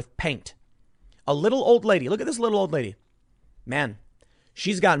splashed her with paint. A little old lady. Look at this little old lady. Man,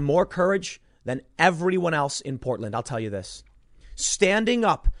 she's got more courage than everyone else in Portland. I'll tell you this. Standing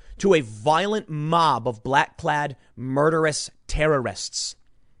up to a violent mob of black-clad murderous terrorists.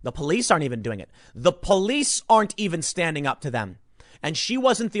 The police aren't even doing it. The police aren't even standing up to them. And she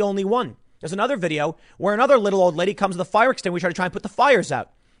wasn't the only one. There's another video where another little old lady comes with a fire extinguisher to try and put the fires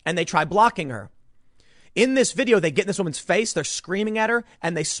out. And they try blocking her. In this video, they get in this woman's face. They're screaming at her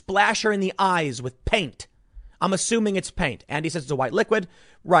and they splash her in the eyes with paint. I'm assuming it's paint. Andy says it's a white liquid.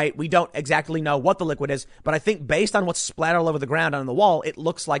 Right. We don't exactly know what the liquid is, but I think based on what's splattered all over the ground on the wall, it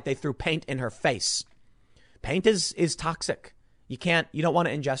looks like they threw paint in her face. Paint is toxic. You don't want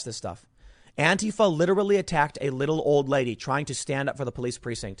to ingest this stuff. Antifa literally attacked a little old lady trying to stand up for the police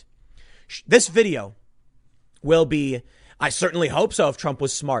precinct. This video will be, I certainly hope so if Trump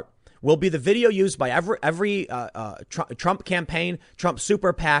was smart, will be the video used by every Trump campaign, Trump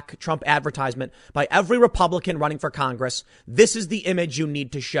super PAC, Trump advertisement, by every Republican running for Congress. This is the image you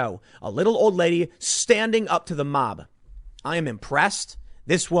need to show. A little old lady standing up to the mob. I am impressed.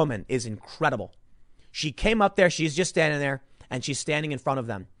 This woman is incredible. She came up there. She's just standing there and she's standing in front of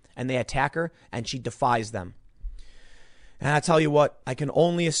them and they attack her and she defies them. And I tell you what, I can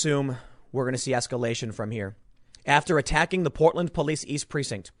only assume we're going to see escalation from here. After attacking the Portland Police East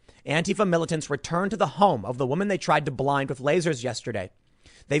Precinct, Antifa militants returned to the home of the woman they tried to blind with lasers yesterday.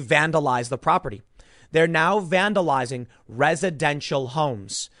 They vandalized the property. They're now vandalizing residential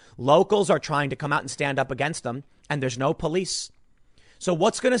homes. Locals are trying to come out and stand up against them, and there's no police. So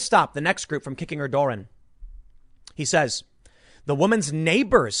what's going to stop the next group from kicking her door in? He says, the woman's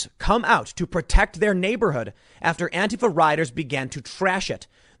neighbors come out to protect their neighborhood after Antifa rioters began to trash it.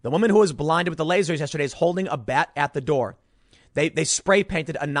 The woman who was blinded with the lasers yesterday is holding a bat at the door. They spray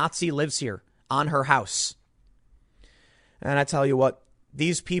painted "A Nazi lives here" on her house. And I tell you what,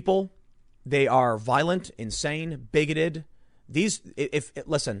 these people, they are violent, insane, bigoted.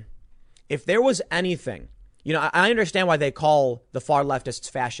 Listen, if there was anything, I understand why they call the far leftists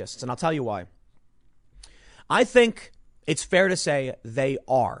fascists, and I'll tell you why. I think It's fair to say they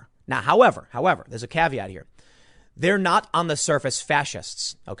are. Now, however, there's a caveat here. They're not on the surface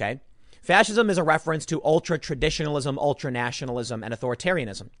fascists, okay? Fascism is a reference to ultra-traditionalism, ultra-nationalism, and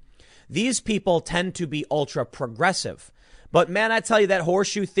authoritarianism. These people tend to be ultra-progressive. But man, I tell you, that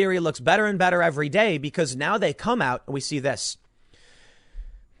horseshoe theory looks better and better every day, because now they come out and we see this.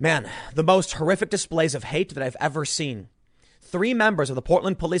 Man, the most horrific displays of hate that I've ever seen. 3 members of the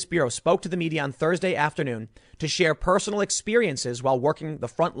Portland Police Bureau spoke to the media on Thursday afternoon to share personal experiences while working the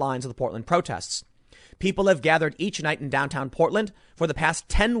front lines of the Portland protests. People have gathered each night in downtown Portland for the past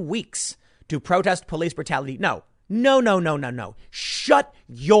 10 weeks to protest police brutality. No. Shut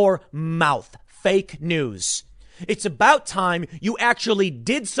your mouth. Fake news. It's about time you actually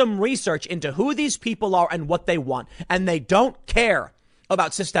did some research into who these people are and what they want. And they don't care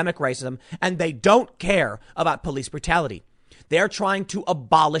about systemic racism, and they don't care about police brutality. They're trying to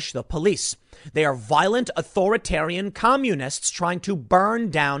abolish the police. They are violent, authoritarian communists trying to burn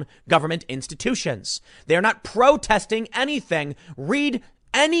down government institutions. They're not protesting anything. Read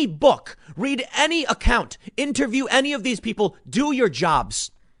any book, read any account, interview any of these people, do your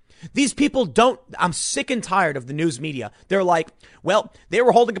jobs. These people don't, I'm sick and tired of the news media. They're like, well, they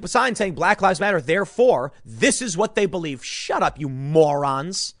were holding up a sign saying Black Lives Matter, therefore, this is what they believe. Shut up, you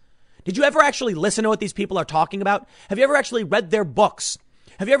morons. Did you ever actually listen to what these people are talking about? Have you ever actually read their books?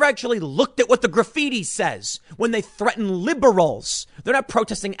 Have you ever actually looked at what the graffiti says when they threaten liberals? They're not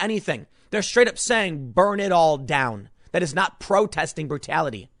protesting anything. They're straight up saying, burn it all down. That is not protesting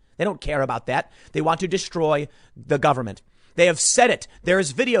brutality. They don't care about that. They want to destroy the government. They have said it.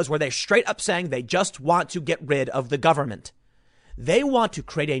 There's videos where they're straight up saying they just want to get rid of the government. They want to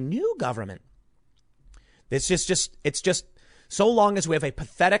create a new government. It's just so long as we have a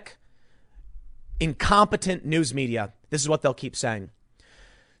pathetic, incompetent news media, this is what they'll keep saying.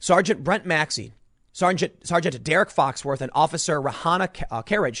 Sergeant Brent Maxey, Sergeant Derek Foxworth, and Officer Rahana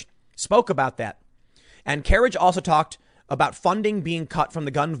Carriage spoke about that. And Carriage also talked about funding being cut from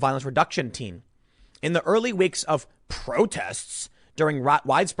the gun violence reduction team. In the early weeks of protests during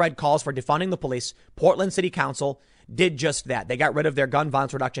widespread calls for defunding the police, Portland City Council did just that. They got rid of their gun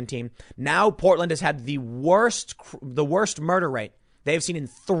violence reduction team. Now Portland has had the worst murder rate they've seen in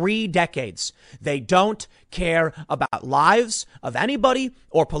 3 decades. They don't care about lives of anybody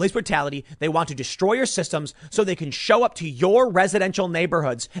or police brutality. They want to destroy your systems so they can show up to your residential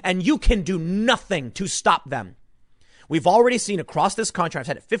neighborhoods and you can do nothing to stop them. We've already seen across this country, I've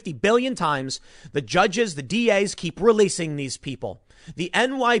said it 50 billion times, the judges, the DAs keep releasing these people. The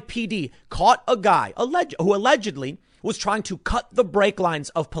NYPD caught a guy who allegedly was trying to cut the brake lines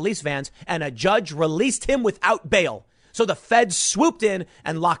of police vans, and a judge released him without bail. So the feds swooped in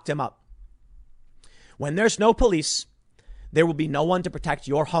and locked him up. When there's no police, there will be no one to protect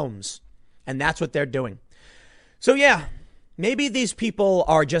your homes. And that's what they're doing. So yeah, maybe these people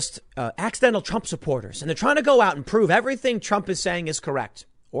are just accidental Trump supporters, and they're trying to go out and prove everything Trump is saying is correct.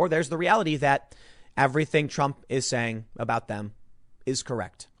 Or there's the reality that everything Trump is saying about them is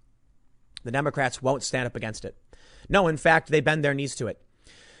correct. The Democrats won't stand up against it. No, in fact, they bend their knees to it.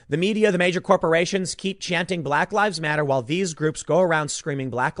 The media, the major corporations keep chanting Black Lives Matter while these groups go around screaming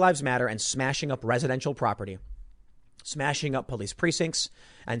Black Lives Matter and smashing up residential property, smashing up police precincts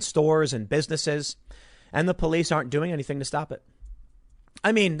and stores and businesses. And the police aren't doing anything to stop it.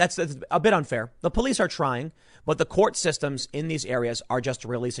 I mean, that's a bit unfair. The police are trying, but the court systems in these areas are just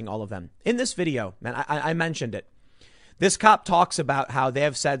releasing all of them. In this video, man, I mentioned it. This cop talks about how they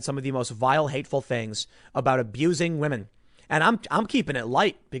have said some of the most vile, hateful things about abusing women. And I'm keeping it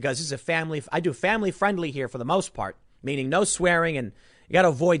light because this is a family. I do family friendly here for the most part, meaning no swearing, and you got to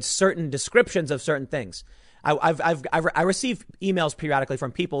avoid certain descriptions of certain things. I receive emails periodically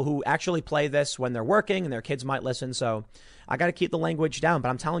from people who actually play this when they're working and their kids might listen. So I got to keep the language down. But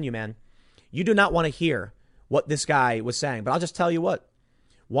I'm telling you, man, you do not want to hear what this guy was saying. But I'll just tell you what.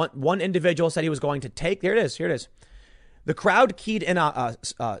 One individual said he was going to take. Here it is. The crowd keyed in.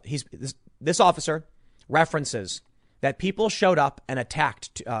 This officer references that people showed up and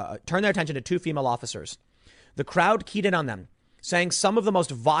attacked, turned their attention to 2 female officers. The crowd keyed in on them, saying some of the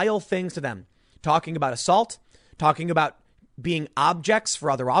most vile things to them. Talking about assault, talking about being objects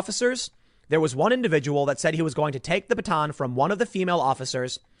for other officers. There was one individual that said he was going to take the baton from one of the female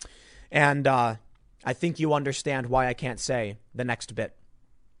officers. And I think you understand why I can't say the next bit.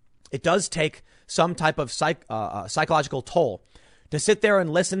 It does take some type of psychological toll to sit there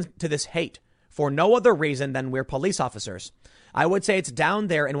and listen to this hate for no other reason than we're police officers. I would say it's down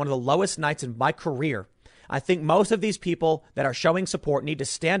there in one of the lowest nights in my career. I think most of these people that are showing support need to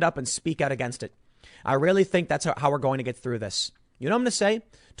stand up and speak out against it. I really think that's how we're going to get through this. You know what I'm going to say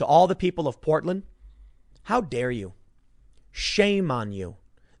to all the people of Portland? How dare you? Shame on you.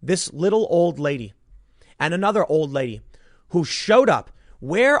 This little old lady and another old lady who showed up.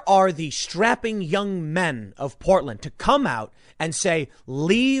 Where are the strapping young men of Portland to come out and say,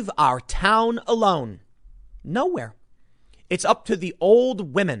 leave our town alone? Nowhere. It's up to the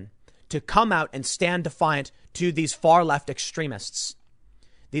old women to come out and stand defiant to these far left extremists.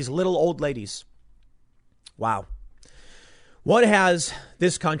 These little old ladies. Wow. What has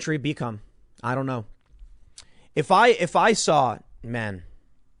this country become? I don't know. If I saw, man,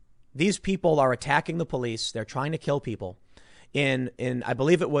 these people are attacking the police. They're trying to kill people. In I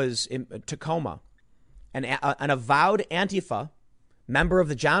believe it was in Tacoma, an avowed Antifa member of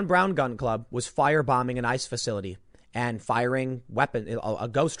the John Brown Gun Club was firebombing an ICE facility and firing a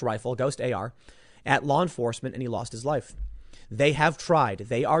ghost rifle, ghost AR, at law enforcement, and he lost his life. They have tried.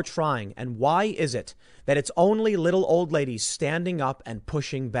 They are trying. And why is it that it's only little old ladies standing up and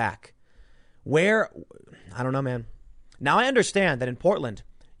pushing back? Where? I don't know, man. Now, I understand that in Portland,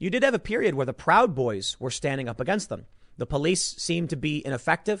 you did have a period where the Proud Boys were standing up against them. The police seemed to be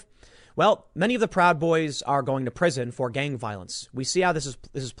ineffective. Well, many of the Proud Boys are going to prison for gang violence. We see how this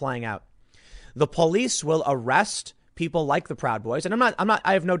is playing out. The police will arrest people like the Proud Boys. And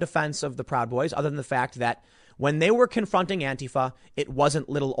I have no defense of the Proud Boys other than the fact that when they were confronting Antifa, it wasn't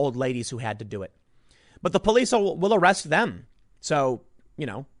little old ladies who had to do it. But the police will arrest them. So,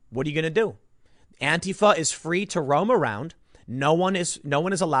 what are you going to do? Antifa is free to roam around. No one is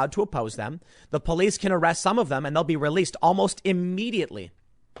allowed to oppose them. The police can arrest some of them and they'll be released almost immediately.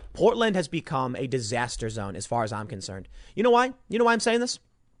 Portland has become a disaster zone as far as I'm concerned. You know why? You know why I'm saying this?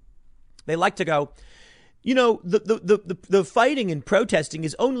 They like to go, the fighting and protesting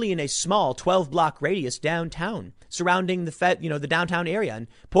is only in a small 12-block radius downtown surrounding the downtown area. And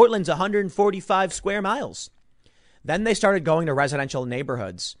Portland's 145 square miles. Then they started going to residential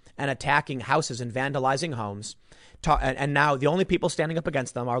neighborhoods and attacking houses and vandalizing homes. And now the only people standing up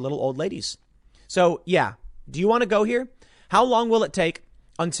against them are little old ladies. So, yeah, do you want to go here? How long will it take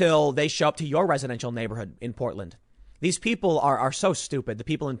until they show up to your residential neighborhood in Portland? These people are so stupid. The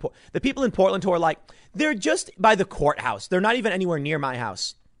people in Portland who are like, they're just by the courthouse. They're not even anywhere near my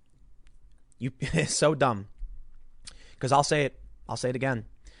house. It's so dumb. Because I'll say it again.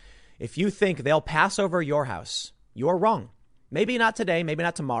 If you think they'll pass over your house, you're wrong. Maybe not today, maybe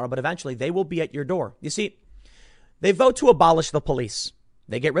not tomorrow, but eventually they will be at your door. You see, they vote to abolish the police.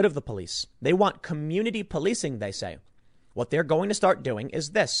 They get rid of the police. They want community policing, they say. What they're going to start doing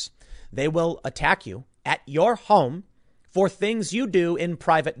is this. They will attack you at your home for things you do in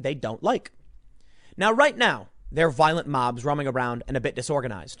private they don't like. Now, right now, they're violent mobs roaming around and a bit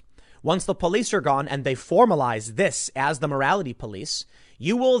disorganized. Once the police are gone and they formalize this as the morality police,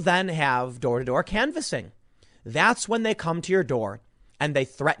 you will then have door-to-door canvassing. That's when they come to your door and they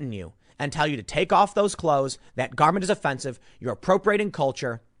threaten you and tell you to take off those clothes. That garment is offensive. You're appropriating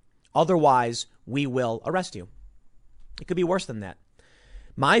culture. Otherwise, we will arrest you. It could be worse than that.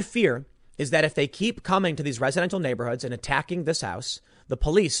 My fear is that if they keep coming to these residential neighborhoods and attacking this house, the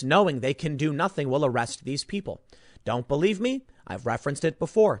police, knowing they can do nothing, will arrest these people. Don't believe me? I've referenced it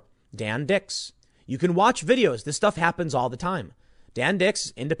before. Dan Dix. You can watch videos. This stuff happens all the time. Dan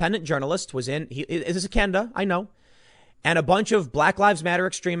Dix, independent journalist, he is in Canada, I know. And a bunch of Black Lives Matter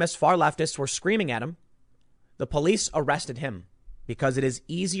extremists, far leftists, were screaming at him. The police arrested him because it is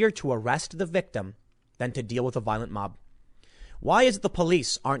easier to arrest the victim than to deal with a violent mob. Why is it the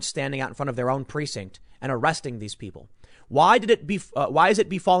police aren't standing out in front of their own precinct and arresting these people? Why is it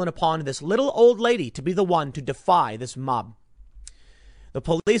befallen upon this little old lady to be the one to defy this mob? The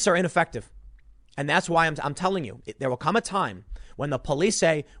police are ineffective. And that's why I'm telling you, there will come a time when the police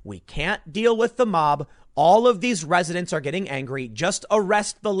say, we can't deal with the mob. All of these residents are getting angry. Just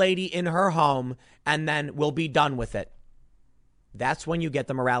arrest the lady in her home and then we'll be done with it. That's when you get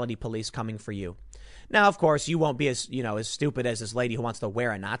the morality police coming for you. Now, of course, you won't be as stupid as this lady who wants to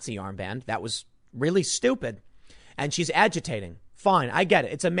wear a Nazi armband. That was really stupid. And she's agitating. Fine, I get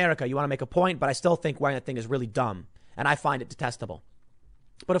it. It's America. You want to make a point, but I still think wearing that thing is really dumb. And I find it detestable.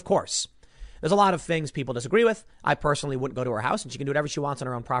 But of course, there's a lot of things people disagree with. I personally wouldn't go to her house, and she can do whatever she wants on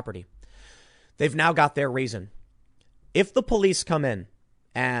her own property. They've now got their reason. If the police come in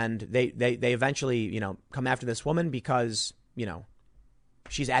and they eventually, come after this woman because,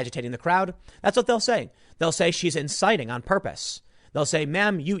 she's agitating the crowd, that's what they'll say. They'll say she's inciting on purpose. They'll say,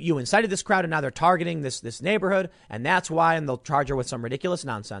 ma'am, you incited this crowd and now they're targeting this neighborhood, and that's why, and they'll charge her with some ridiculous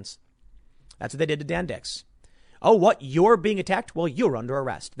nonsense. That's what they did to Dan Dix. Oh, what? You're being attacked? Well, you're under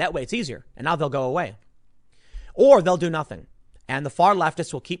arrest. That way it's easier. And now they'll go away. Or they'll do nothing. And the far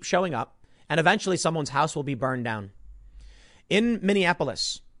leftists will keep showing up. And eventually someone's house will be burned down. In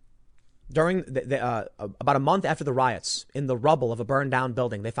Minneapolis, During about a month after the riots, in the rubble of a burned down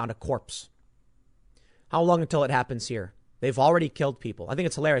building, they found a corpse. How long until it happens here? They've already killed people. I think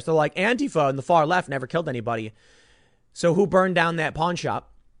it's hilarious. They're like, Antifa and the far left never killed anybody. So who burned down that pawn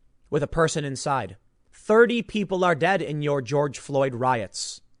shop with a person inside? 30 people are dead in your George Floyd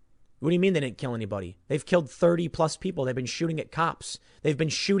riots. What do you mean they didn't kill anybody? They've killed 30 plus people. They've been shooting at cops. They've been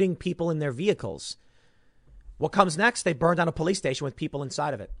shooting people in their vehicles. What comes next? They burned down a police station with people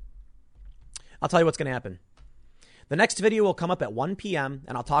inside of it. I'll tell you what's going to happen. The next video will come up at 1 p.m.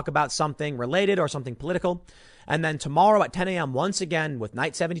 and I'll talk about something related or something political. And then tomorrow at 10 a.m., once again, with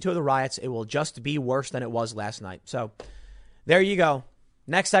night 72 of the riots, it will just be worse than it was last night. So there you go.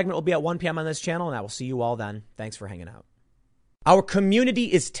 Next segment will be at 1 p.m. on this channel, and I will see you all then. Thanks for hanging out. Our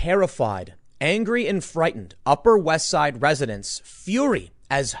community is terrified, angry, and frightened. Upper West Side residents fury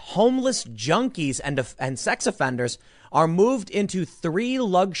as homeless junkies and sex offenders are moved into 3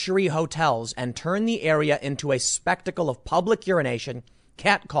 luxury hotels and turn the area into a spectacle of public urination,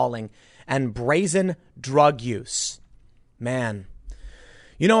 catcalling, and brazen drug use. Man.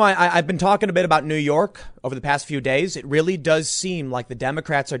 You know, I've been talking a bit about New York over the past few days. It really does seem like the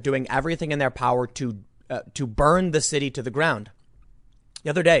Democrats are doing everything in their power to burn the city to the ground. The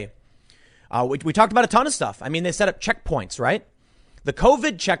other day, we talked about a ton of stuff. I mean, they set up checkpoints, right? The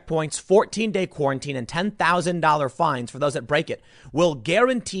COVID checkpoints, 14-day quarantine, and $10,000 fines for those that break it will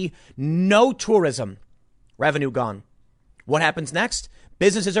guarantee no tourism revenue gone. What happens next?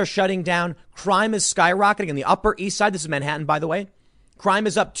 Businesses are shutting down. Crime is skyrocketing in the Upper East Side. This is Manhattan, by the way. Crime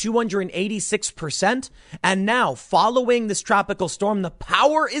is up 286%. And now, following this tropical storm, the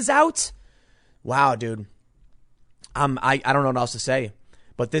power is out. Wow, dude. I don't know what else to say.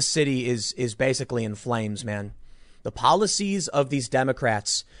 But this city is basically in flames, man. The policies of these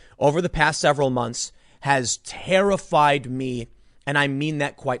Democrats over the past several months has terrified me. And I mean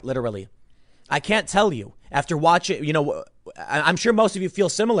that quite literally. I can't tell you after watching, you know, I'm sure most of you feel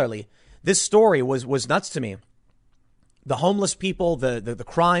similarly. This story was nuts to me. The homeless people, the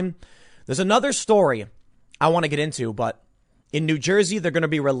crime. There's another story I want to get into, but in New Jersey, they're going to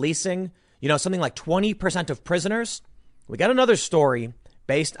be releasing, you know, something like 20% of prisoners. We got another story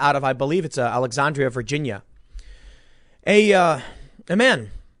based out of, I believe it's Alexandria, Virginia. A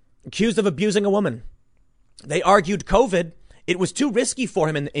man accused of abusing a woman. They argued COVID. It was too risky for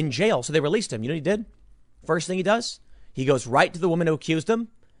him in jail, so they released him. You know what he did? First thing he does, he goes right to the woman who accused him,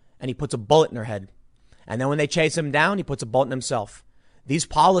 and he puts a bullet in her head. And then when they chase him down, he puts a bullet in himself. These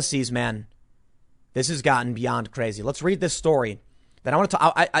policies, man, this has gotten beyond crazy. Let's read this story. Then I want to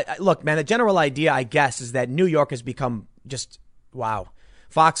talk. Look, man, the general idea, I guess, is that New York has become just, wow.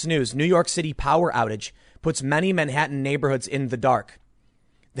 Fox News, New York City power outage puts many Manhattan neighborhoods in the dark.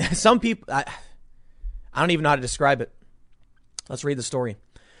 Some people, I don't even know how to describe it. Let's read the story.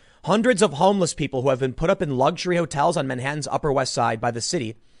 Hundreds of homeless people who have been put up in luxury hotels on Manhattan's Upper West Side by the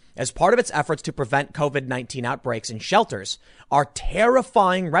city as part of its efforts to prevent COVID-19 outbreaks in shelters are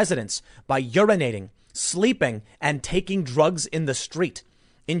terrifying residents by urinating, sleeping, and taking drugs in the street.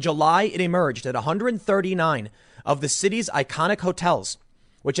 In July, it emerged that 139 of the city's iconic hotels,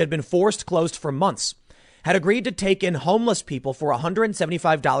 which had been forced closed for months, had agreed to take in homeless people for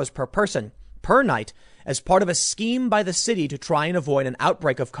 $175 per person per night as part of a scheme by the city to try and avoid an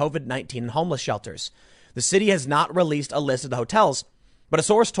outbreak of COVID-19 in homeless shelters. The city has not released a list of the hotels, but a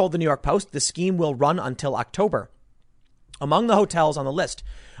source told the New York Post the scheme will run until October. Among the hotels on the list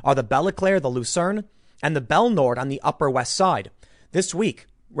are the Belle Eclaire, the Lucerne, and the Belle Nord on the Upper West Side. This week,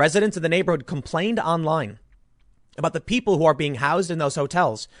 residents of the neighborhood complained online about the people who are being housed in those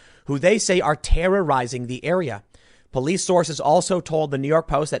hotels, who they say are terrorizing the area. Police sources also told the New York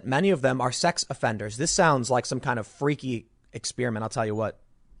Post that many of them are sex offenders. This sounds like some kind of freaky experiment, I'll tell you what.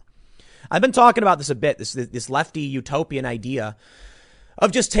 I've been talking about this a bit, this lefty utopian idea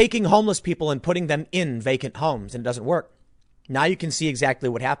of just taking homeless people and putting them in vacant homes, and it doesn't work. Now you can see exactly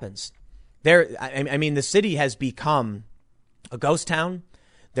what happens. I mean, the city has become a ghost town.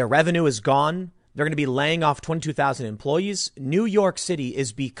 Their revenue is gone. They're going to be laying off 22,000 employees. New York City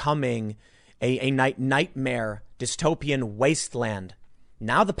is becoming a nightmare, dystopian wasteland.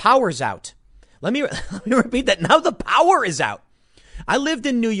 Now the power's out. Let me repeat that. Now the power is out. I lived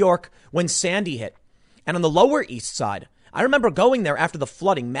in New York when Sandy hit, and on the Lower East Side, I remember going there after the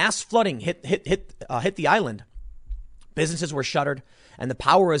flooding. Mass flooding hit the island. Businesses were shuttered, and the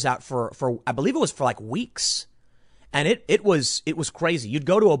power was out for I believe it was for like weeks. And it was crazy. You'd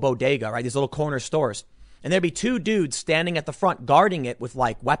go to a bodega, right? These little corner stores, and there'd be 2 dudes standing at the front guarding it with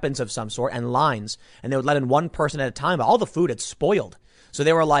like weapons of some sort and lines. And they would let in one person at a time. But all the food had spoiled. So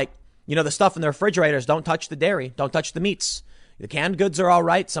they were like, you know, the stuff in the refrigerators, don't touch the dairy, don't touch the meats. The canned goods are all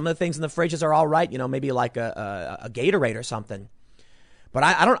right. Some of the things in the fridges are all right. Maybe like a Gatorade or something. But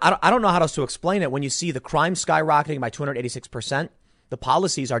I don't know how else to explain it. When you see the crime skyrocketing by 286%, the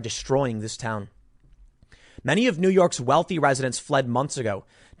policies are destroying this town. Many of New York's wealthy residents fled months ago,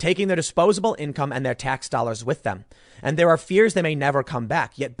 taking their disposable income and their tax dollars with them. And there are fears they may never come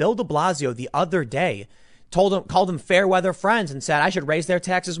back. Yet Bill de Blasio the other day called them fair weather friends and said I should raise their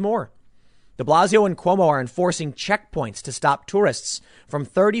taxes more. De Blasio and Cuomo are enforcing checkpoints to stop tourists from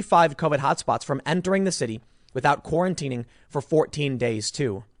 35 COVID hotspots from entering the city without quarantining for 14 days,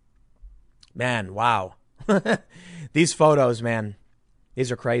 too. Man, wow. These photos, man,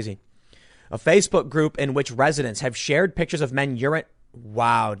 these are crazy. A Facebook group in which residents have shared pictures of men urine.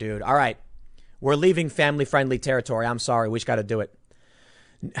 Wow, dude. All right. We're leaving family-friendly territory. I'm sorry. We just got to do it.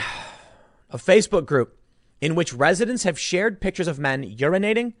 A Facebook group in which residents have shared pictures of men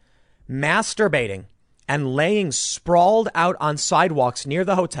urinating, masturbating, and laying sprawled out on sidewalks near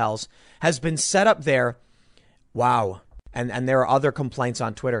the hotels has been set up there. Wow. And there are other complaints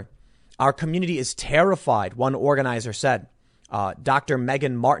on Twitter. Our community is terrified, one organizer said. Dr.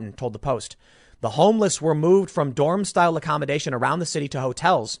 Megan Martin told the Post. The homeless were moved from dorm-style accommodation around the city to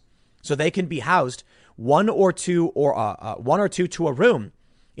hotels so they can be housed one or two to a room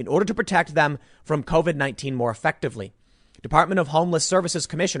in order to protect them from COVID-19 more effectively. Department of Homeless Services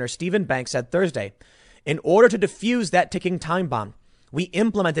Commissioner Stephen Banks said Thursday, in order to defuse that ticking time bomb, we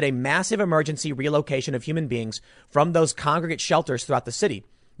implemented a massive emergency relocation of human beings from those congregate shelters throughout the city,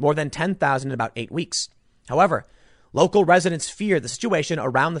 more than 10,000 in about 8 weeks. However, local residents fear the situation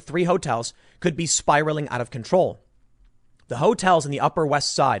around the 3 hotels could be spiraling out of control. The hotels in the Upper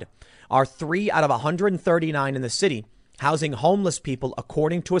West Side are 3 out of 139 in the city, housing homeless people,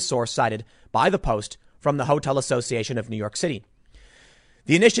 according to a source cited by the Post from the Hotel Association of New York City.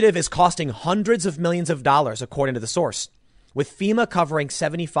 The initiative is costing hundreds of millions of dollars, according to the source, with FEMA covering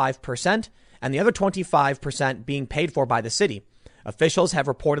 75% and the other 25% being paid for by the city. Officials have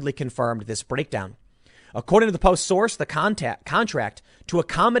reportedly confirmed this breakdown. According to the Post source, the contract to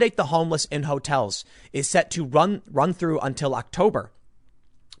accommodate the homeless in hotels is set to run through until October,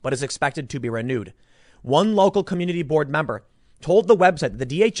 but is expected to be renewed. One local community board member told the website that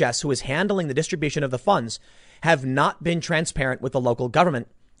the DHS, who is handling the distribution of the funds, have not been transparent with the local government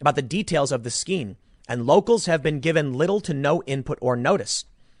about the details of the scheme, and locals have been given little to no input or notice.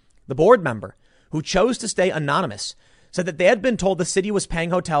 The board member, who chose to stay anonymous, said that they had been told the city was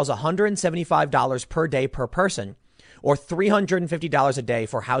paying hotels $175 per day per person, or $350 a day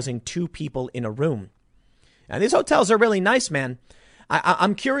for housing 2 people in a room. And these hotels are really nice, man.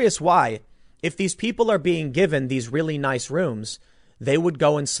 I'm curious why, if these people are being given these really nice rooms, they would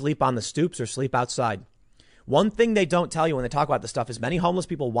go and sleep on the stoops or sleep outside. One thing they don't tell you when they talk about this stuff is many homeless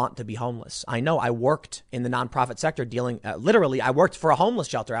people want to be homeless. I know. I worked in the nonprofit sector I worked for a homeless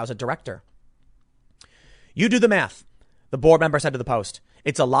shelter. I was a director. You do the math. The board member said to the Post,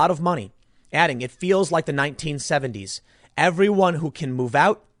 it's a lot of money, adding, it feels like the 1970s. Everyone who can move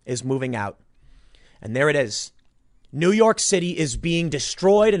out is moving out. And there it is. New York City is being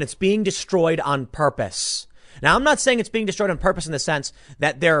destroyed, and it's being destroyed on purpose. Now, I'm not saying it's being destroyed on purpose in the sense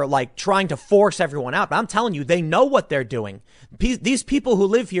that they're like trying to force everyone out, but I'm telling you, they know what they're doing. These people who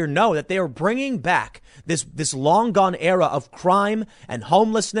live here know that they are bringing back this long gone era of crime and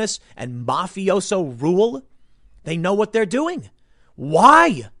homelessness and mafioso rule. They know what they're doing.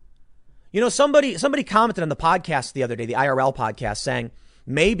 Why? Somebody commented on the podcast the other day, the IRL podcast, saying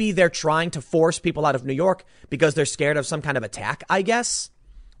maybe they're trying to force people out of New York because they're scared of some kind of attack, I guess.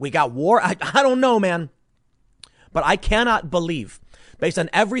 We got war. I don't know, man. But I cannot believe, based on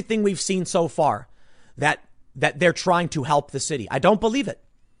everything we've seen so far, that they're trying to help the city. I don't believe it.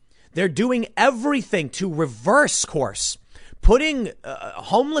 They're doing everything to reverse course, putting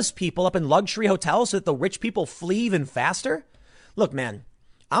homeless people up in luxury hotels so that the rich people flee even faster. Look, man,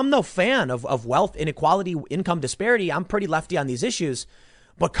 I'm no fan of wealth inequality, income disparity. I'm pretty lefty on these issues.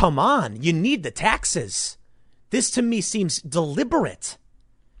 But come on, you need the taxes. This to me seems deliberate.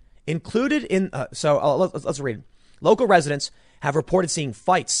 Included in let's read. Local residents have reported seeing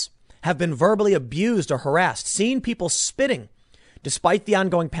fights, have been verbally abused or harassed, seen people spitting despite the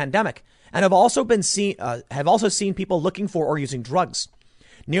ongoing pandemic, and have also seen people looking for or using drugs.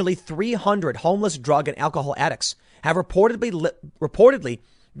 Nearly 300 homeless drug and alcohol addicts have reportedly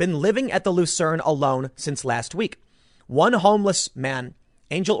been living at the Lucerne alone since last week. One homeless man,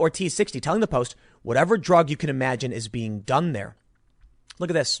 Angel Ortiz, 60, telling the Post, whatever drug you can imagine is being done there. Look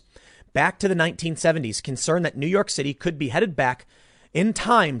at this. Back to the 1970s, concern that New York City could be headed back in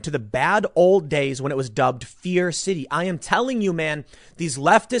time to the bad old days when it was dubbed Fear City. I am telling you, man, these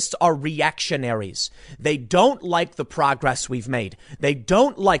leftists are reactionaries. They don't like the progress we've made. They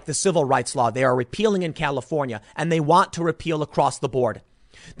don't like the civil rights law they are repealing in California, and they want to repeal across the board.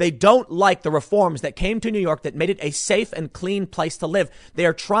 They don't like the reforms that came to New York that made it a safe and clean place to live. They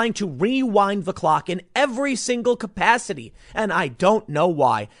are trying to rewind the clock in every single capacity, and I don't know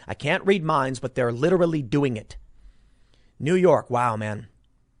why. I can't read minds, but they're literally doing it. New York, wow, man.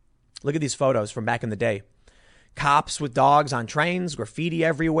 Look at these photos from back in the day. Cops with dogs on trains, graffiti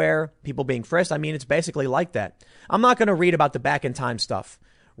everywhere, people being frisked. I mean, it's basically like that. I'm not going to read about the back in time stuff.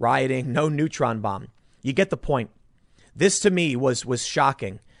 Rioting, no neutron bomb. You get the point. This to me was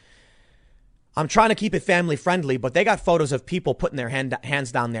shocking. I'm trying to keep it family friendly, but they got photos of people putting their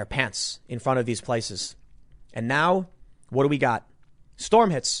hands down their pants in front of these places. And now, what do we got?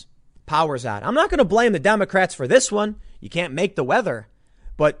 Storm hits. Power's out. I'm not going to blame the Democrats for this one. You can't make the weather.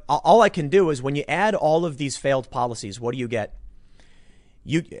 But all I can do is when you add all of these failed policies, what do you get?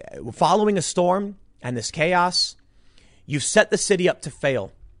 You, following a storm and this chaos, you've set the city up to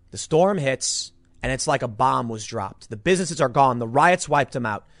fail. The storm hits and it's like a bomb was dropped. The businesses are gone. The riots wiped them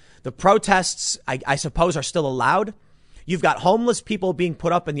out. The protests, I suppose, are still allowed. You've got homeless people being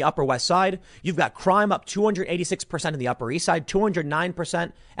put up in the Upper West Side. You've got crime up 286% in the Upper East Side,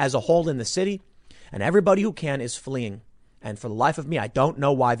 209% as a whole in the city. And everybody who can is fleeing. And for the life of me, I don't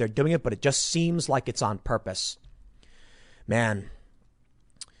know why they're doing it, but it just seems like it's on purpose. Man,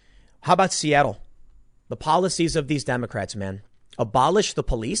 how about Seattle? The policies of these Democrats, man. Abolish the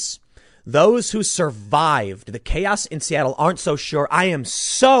police. Those who survived the chaos in Seattle aren't so sure. I am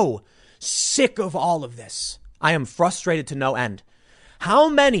so sick of all of this. I am frustrated to no end. How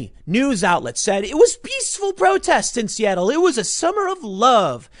many news outlets said it was peaceful protests in Seattle? It was a summer of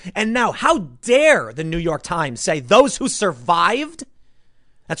love. And now how dare the New York Times say those who survived?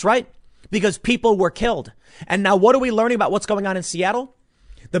 That's right, because people were killed. And now what are we learning about what's going on in Seattle?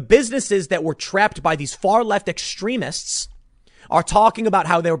 The businesses that were trapped by these far left extremists are talking about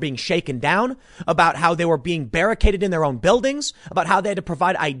how they were being shaken down, about how they were being barricaded in their own buildings, about how they had to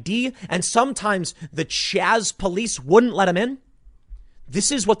provide ID, and sometimes the Chaz police wouldn't let them in.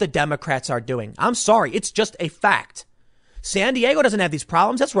 This is what the Democrats are doing. I'm sorry, it's just a fact. San Diego doesn't have these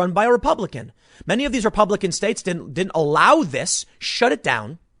problems. That's run by a Republican. Many of these Republican states didn't allow this, shut it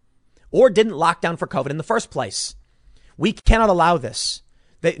down, or didn't lock down for COVID in the first place. We cannot allow this.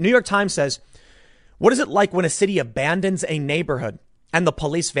 The New York Times says, what is it like when a city abandons a neighborhood and the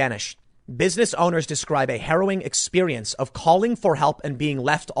police vanish? Business owners describe a harrowing experience of calling for help and being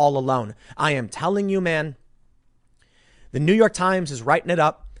left all alone. I am telling you, man, the New York Times is writing it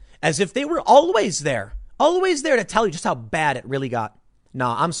up as if they were always there to tell you just how bad it really got. No,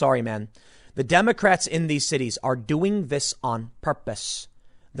 I'm sorry, man. The Democrats in these cities are doing this on purpose.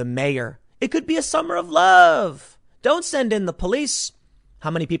 The mayor, it could be a summer of love. Don't send in the police. How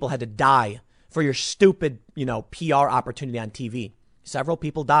many people had to die for your stupid, PR opportunity on TV? Several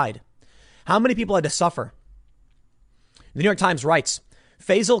people died. How many people had to suffer? The New York Times writes,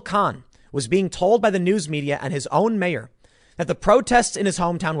 Faisal Khan was being told by the news media and his own mayor that the protests in his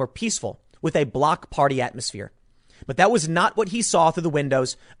hometown were peaceful with a block party atmosphere. But that was not what he saw through the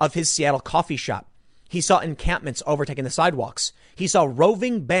windows of his Seattle coffee shop. He saw encampments overtaking the sidewalks. He saw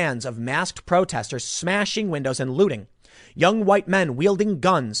roving bands of masked protesters smashing windows and looting. Young white men wielding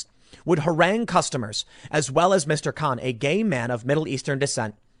guns would harangue customers, as well as Mr. Khan, a gay man of Middle Eastern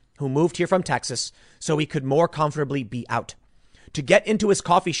descent who moved here from Texas so he could more comfortably be out. To get into his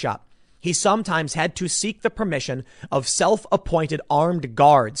coffee shop, he sometimes had to seek the permission of self-appointed armed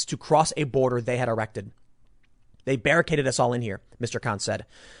guards to cross a border they had erected. They barricaded us all in here, Mr. Khan said.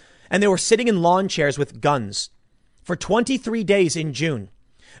 And they were sitting in lawn chairs with guns. For 23 days in June,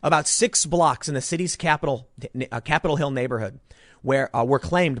 about 6 blocks in the city's Capitol Hill neighborhood were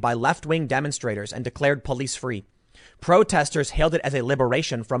claimed by left-wing demonstrators and declared police-free. Protesters hailed it as a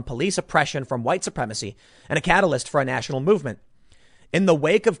liberation from police oppression, from white supremacy, and a catalyst for a national movement. In the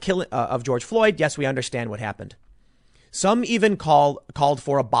wake of George Floyd, yes, we understand what happened. Some even called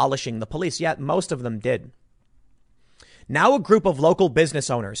for abolishing the police, yet most of them did. Now a group of local business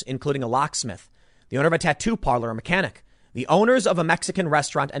owners, including a locksmith, the owner of a tattoo parlor, a mechanic, the owners of a Mexican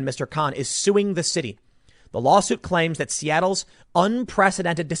restaurant, and Mr. Khan is suing the city. The lawsuit claims that Seattle's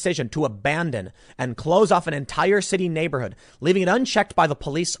unprecedented decision to abandon and close off an entire city neighborhood, leaving it unchecked by the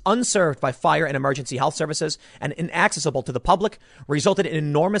police, unserved by fire and emergency health services, and inaccessible to the public, resulted in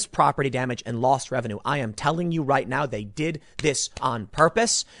enormous property damage and lost revenue. I am telling you right now, they did this on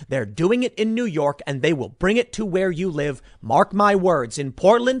purpose. They're doing it in New York, and they will bring it to where you live. Mark my words. In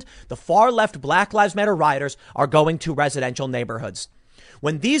Portland, the far left Black Lives Matter rioters are going to residential neighborhoods.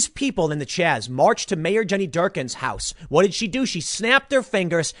 When these people in the Chaz marched to Mayor Jenny Durkin's house, what did she do? She snapped her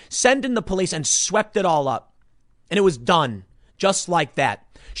fingers, sent in the police, and swept it all up. And it was done just like that.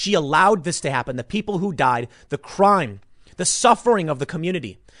 She allowed this to happen. The people who died, the crime, the suffering of the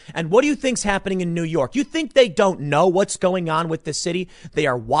community. And what do you think's happening in New York? You think they don't know what's going on with the city? They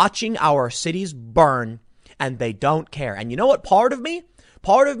are watching our cities burn, and they don't care. And you know what? Part of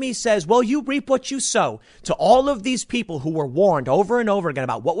me says, well, you reap what you sow. To all of these people who were warned over and over again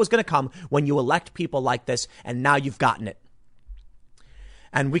about what was going to come when you elect people like this, and now you've gotten it.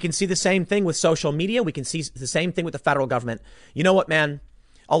 And we can see the same thing with social media. We can see the same thing with the federal government. You know what, man?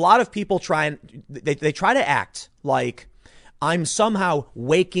 A lot of people try to act like I'm somehow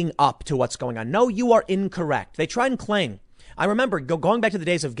waking up to what's going on. No, you are incorrect. They try and claim. I remember going back to the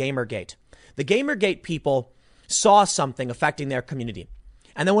days of Gamergate. The Gamergate people saw something affecting their community.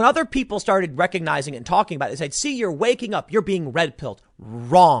 And then when other people started recognizing it and talking about it, they said, see, you're waking up. You're being red-pilled.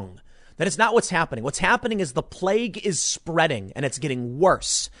 Wrong. That is not what's happening. What's happening is the plague is spreading, and it's getting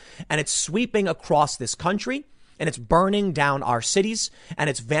worse. And it's sweeping across this country, and it's burning down our cities, and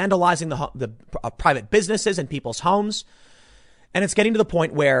it's vandalizing the private businesses and people's homes. And it's getting to the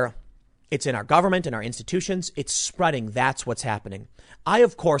point where it's in our government and our institutions. It's spreading. That's what's happening. I,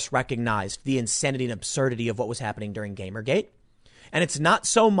 of course, recognized the insanity and absurdity of what was happening during Gamergate. And it's not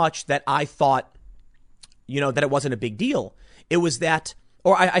so much that I thought, that it wasn't a big deal. It was that,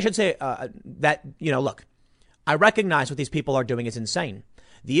 or I should say that, look, I recognize what these people are doing is insane.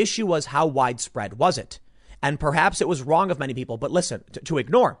 The issue was how widespread was it? And perhaps it was wrong of many people. But listen, to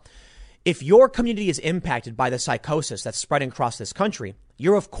ignore. If your community is impacted by the psychosis that's spreading across this country,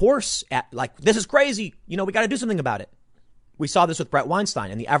 you're, of course, this is crazy. We got to do something about it. We saw this with Brett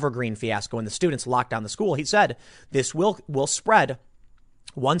Weinstein and the Evergreen fiasco when the students locked down the school. He said this will spread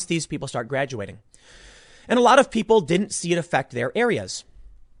once these people start graduating. And a lot of people didn't see it affect their areas.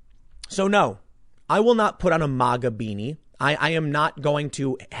 So, no, I will not put on a MAGA beanie. I am not going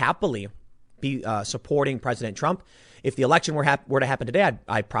to happily be supporting President Trump. If the election were to happen today,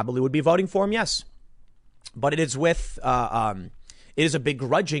 I probably would be voting for him, yes. But it is it is a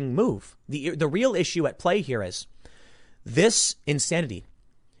begrudging move. The real issue at play here is this insanity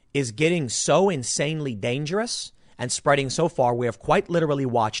is getting so insanely dangerous and spreading so far. We have quite literally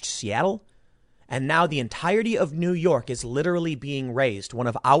watched Seattle, and now the entirety of New York is literally being razed, one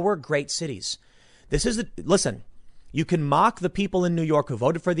of our great cities. Listen, you can mock the people in New York who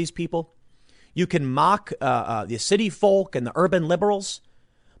voted for these people. You can mock the city folk and the urban liberals,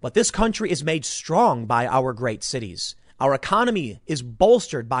 but this country is made strong by our great cities. Our economy is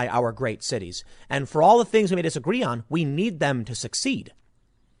bolstered by our great cities. And for all the things we may disagree on, we need them to succeed.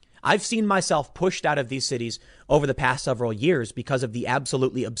 I've seen myself pushed out of these cities over the past several years because of the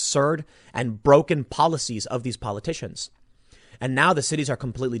absolutely absurd and broken policies of these politicians. And now the cities are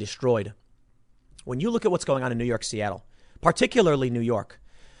completely destroyed. When you look at what's going on in New York, Seattle, particularly New York,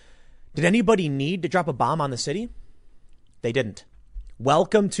 did anybody need to drop a bomb on the city? They didn't.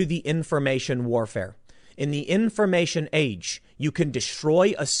 Welcome to the information warfare. In the information age, you can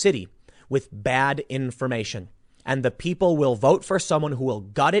destroy a city with bad information, and the people will vote for someone who will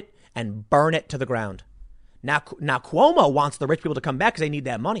gut it and burn it to the ground. Now Cuomo wants the rich people to come back because they need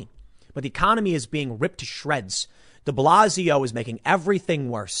that money, but the economy is being ripped to shreds. De Blasio is making everything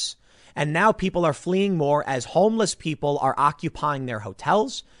worse, and now people are fleeing more as homeless people are occupying their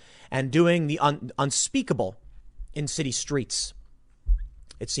hotels and doing the unspeakable in city streets.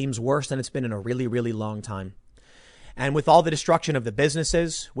 It seems worse than it's been in a really, really long time. And with all the destruction of the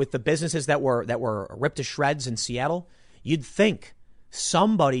businesses, with the businesses that were ripped to shreds in Seattle, you'd think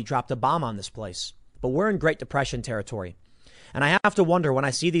somebody dropped a bomb on this place. But we're in Great Depression territory. And I have to wonder when I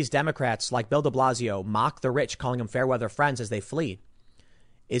see these Democrats like Bill de Blasio mock the rich, calling them fair weather friends as they flee.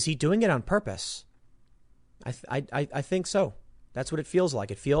 Is he doing it on purpose? I think so. That's what it feels like.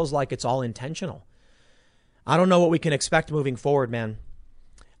 It feels like it's all intentional. I don't know what we can expect moving forward, man.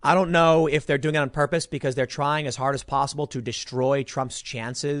 I don't know if they're doing it on purpose because they're trying as hard as possible to destroy Trump's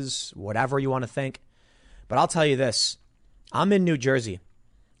chances, whatever you want to think. But I'll tell you this. I'm in New Jersey,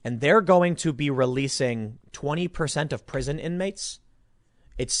 and they're going to be releasing 20% of prison inmates.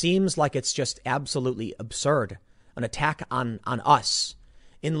 It seems like it's just absolutely absurd. An attack on us.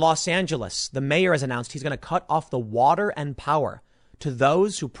 In Los Angeles, the mayor has announced he's going to cut off the water and power to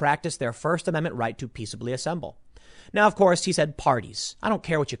those who practice their First Amendment right to peaceably assemble. Now, of course, he said parties. I don't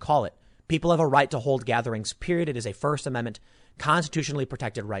care what you call it. People have a right to hold gatherings, period. It is a First Amendment constitutionally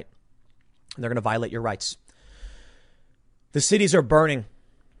protected right. And they're going to violate your rights. The cities are burning.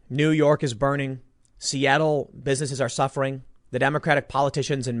 New York is burning. Seattle businesses are suffering. The Democratic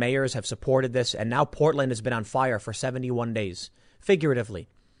politicians and mayors have supported this. And now Portland has been on fire for 71 days. figuratively.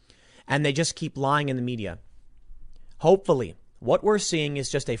 And they just keep lying in the media. Hopefully, what we're seeing is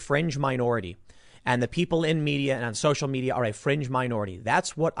just a fringe minority. And the people in media and on social media are a fringe minority.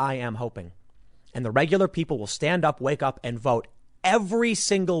 That's what I am hoping. And the regular people will stand up, wake up, and vote every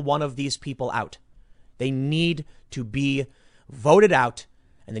single one of these people out. They need to be voted out,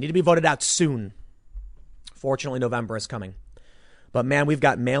 and they need to be voted out soon. Fortunately, November is coming. But man, we've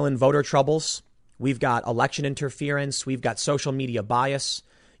got mail-in voter troubles. We've got election interference. We've got social media bias.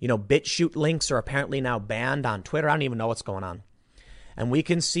 BitChute links are apparently now banned on Twitter. I don't even know what's going on. And we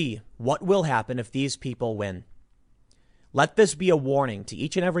can see what will happen if these people win. Let this be a warning to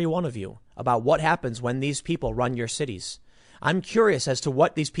each and every one of you about what happens when these people run your cities. I'm curious as to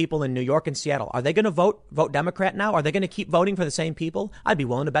what these people in New York and Seattle, are they going to vote Democrat now? Are they going to keep voting for the same people? I'd be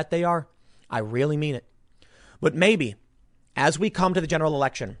willing to bet they are. I really mean it. But maybe as we come to the general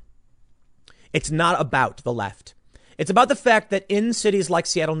election, it's not about the left. It's about the fact that in cities like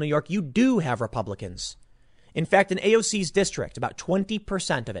Seattle, New York, you do have Republicans. In fact, in AOC's district, about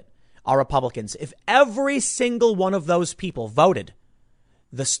 20% of it are Republicans. If every single one of those people voted,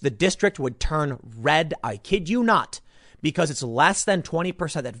 the district would turn red. I kid you not. Because it's less than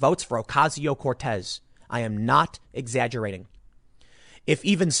 20% that votes for Ocasio-Cortez. I am not exaggerating. If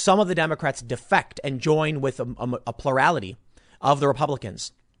even some of the Democrats defect and join with a plurality of the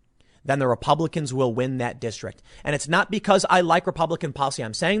Republicans, then the Republicans will win that district. And it's not because I like Republican policy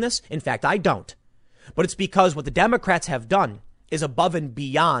I'm saying this. In fact, I don't. But it's because what the Democrats have done is above and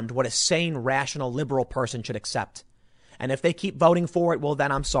beyond what a sane, rational, liberal person should accept. And if they keep voting for it, well,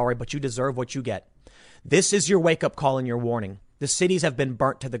 then I'm sorry, but you deserve what you get. This is your wake-up call and your warning. The cities have been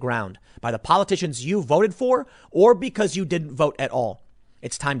burnt to the ground by the politicians you voted for or because you didn't vote at all.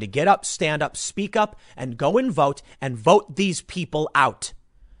 It's time to get up, stand up, speak up, and go and vote these people out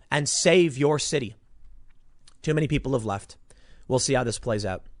and save your city. Too many people have left. We'll see how this plays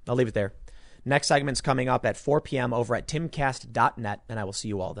out. I'll leave it there. Next segment's coming up at 4 p.m. over at timcast.net, and I will see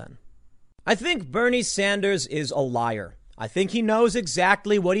you all then. I think Bernie Sanders is a liar. I think he knows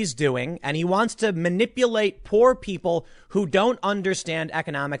exactly what he's doing, and he wants to manipulate poor people who don't understand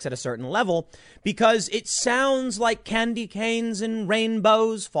economics at a certain level because it sounds like candy canes and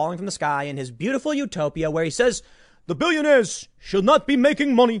rainbows falling from the sky in his beautiful utopia where he says the billionaires should not be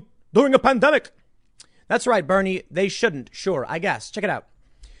making money during a pandemic. That's right, Bernie. They shouldn't. Sure, I guess. Check it out.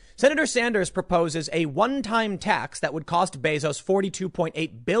 Senator Sanders proposes a one-time tax that would cost Bezos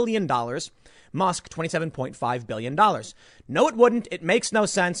 $42.8 billion. Musk, $27.5 billion. No, it wouldn't. It makes no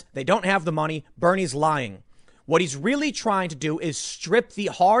sense. They don't have the money. Bernie's lying. What he's really trying to do is strip the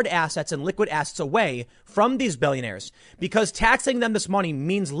hard assets and liquid assets away from these billionaires because taxing them this money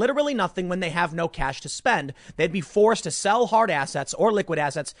means literally nothing when they have no cash to spend. They'd be forced to sell hard assets or liquid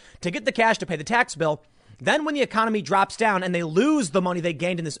assets to get the cash to pay the tax bill. Then when the economy drops down and they lose the money they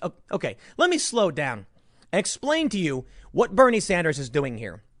gained in this. Okay, let me slow down and explain to you what Bernie Sanders is doing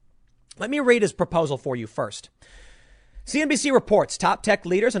here. Let me read his proposal for you first. CNBC reports top tech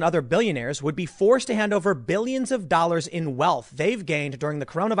leaders and other billionaires would be forced to hand over billions of dollars in wealth they've gained during the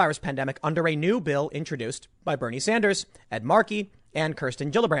coronavirus pandemic under a new bill introduced by Bernie Sanders, Ed Markey, and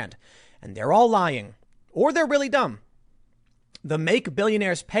Kirsten Gillibrand. And they're all lying, or they're really dumb. The Make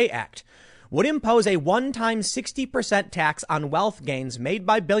Billionaires Pay Act would impose a one-time 60% tax on wealth gains made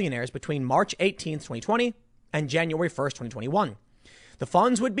by billionaires between March 18th, 2020 and January 1st, 2021. The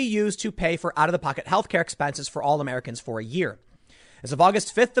funds would be used to pay for out-of-the-pocket healthcare expenses for all Americans for a year. As of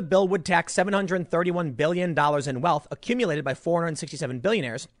August 5th, the bill would tax $731 billion in wealth accumulated by 467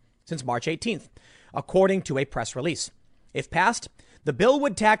 billionaires since March 18th, according to a press release. If passed, the bill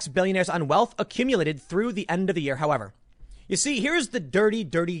would tax billionaires on wealth accumulated through the end of the year, however. You see, here's the dirty,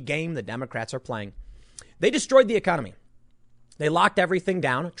 dirty game the Democrats are playing. They destroyed the economy. They locked everything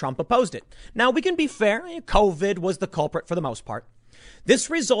down. Trump opposed it. Now, we can be fair. COVID was the culprit for the most part. This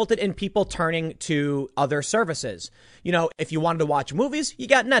resulted in people turning to other services. You know, if you wanted to watch movies, you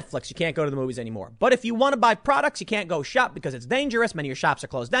got Netflix. You can't go to the movies anymore. But if you want to buy products, you can't go shop because it's dangerous. Many of your shops are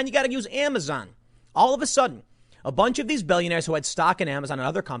closed down. You got to use Amazon. All of a sudden, a bunch of these billionaires who had stock in Amazon and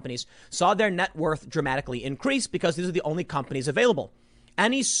other companies saw their net worth dramatically increase because these are the only companies available.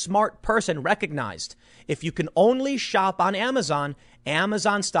 Any smart person recognized if you can only shop on Amazon,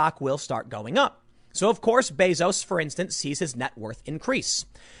 Amazon stock will start going up. So, of course, Bezos, for instance, sees his net worth increase.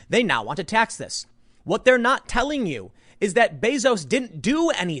 They now want to tax this. What they're not telling you is that Bezos didn't do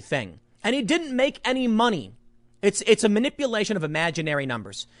anything and he didn't make any money. It's a manipulation of imaginary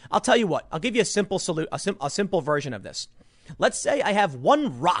numbers. I'll tell you what. I'll give you a simple version of this. Let's say I have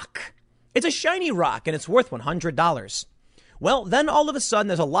one rock. It's a shiny rock and it's worth $100. Well, then all of a sudden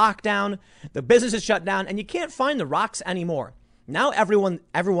there's a lockdown. The business is shut down and you can't find the rocks anymore. Now everyone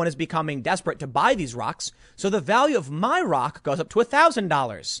is becoming desperate to buy these rocks. So the value of my rock goes up to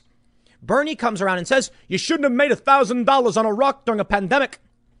 $1,000. Bernie comes around and says, you shouldn't have made $1,000 on a rock during a pandemic.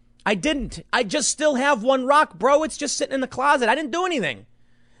 I didn't. I just still have one rock, bro. It's just sitting in the closet. I didn't do anything.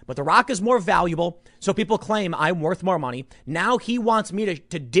 But the rock is more valuable, so people claim I'm worth more money. Now he wants me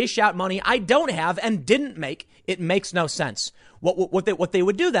to dish out money I don't have and didn't make. It makes no sense. What they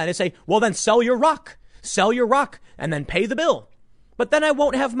would do then is say, well, then sell your rock, and then pay the bill. But then I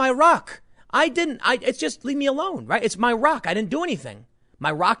won't have my rock. It's just leave me alone, right? It's my rock. I didn't do anything.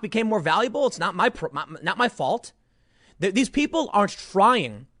 My rock became more valuable. It's not my fault. These people aren't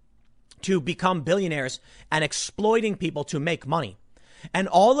trying to become billionaires and exploiting people to make money. And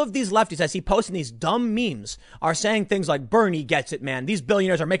all of these lefties, I see posting these dumb memes, are saying things like, Bernie gets it, man. These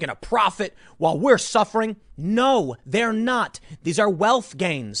billionaires are making a profit while we're suffering. No, they're not. These are wealth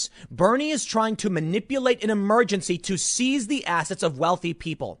gains. Bernie is trying to manipulate an emergency to seize the assets of wealthy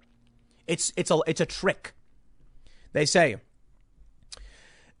people. It's a trick. They say,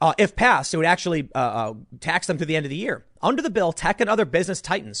 if passed, it would actually tax them to the end of the year. Under the bill, tech and other business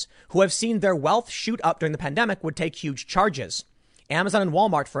titans who have seen their wealth shoot up during the pandemic would take huge charges. Amazon and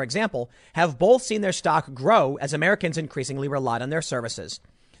Walmart, for example, have both seen their stock grow as Americans increasingly relied on their services.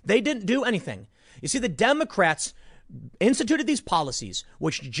 They didn't do anything. You see, the Democrats instituted these policies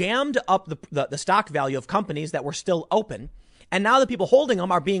which jammed up the stock value of companies that were still open. And now the people holding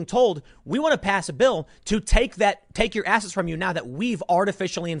them are being told, we want to pass a bill to take your assets from you now that we've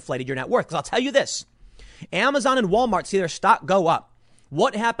artificially inflated your net worth. Because I'll tell you this, Amazon and Walmart see their stock go up.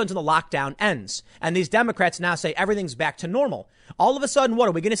 What happens when the lockdown ends? And these Democrats now say everything's back to normal. All of a sudden, what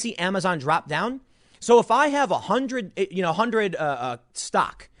are we going to see Amazon drop down? So if I have 100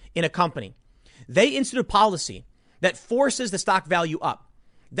 stock in a company, they institute a policy that forces the stock value up.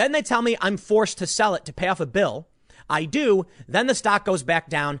 Then they tell me I'm forced to sell it to pay off a bill. I do. Then the stock goes back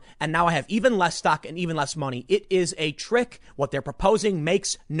down. And now I have even less stock and even less money. It is a trick. What they're proposing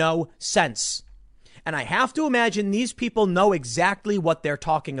makes no sense. And I have to imagine these people know exactly what they're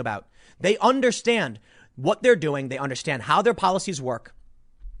talking about. They understand what they're doing. They understand how their policies work.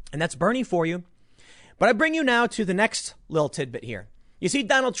 And that's Bernie for you. But I bring you now to the next little tidbit here. You see,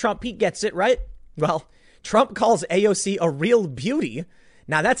 Donald Trump, he gets it, right? Well, Trump calls AOC a real beauty.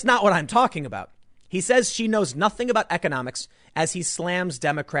 Now, that's not what I'm talking about. He says she knows nothing about economics as he slams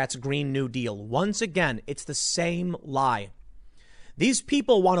Democrats' Green New Deal. Once again, it's the same lie. These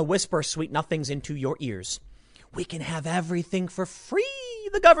people want to whisper sweet nothings into your ears. We can have everything for free.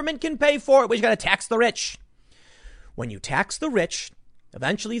 The government can pay for it. We just got to tax the rich. When you tax the rich,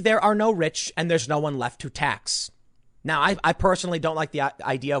 eventually there are no rich and there's no one left to tax. Now, I personally don't like the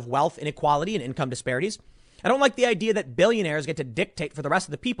idea of wealth inequality and income disparities. I don't like the idea that billionaires get to dictate for the rest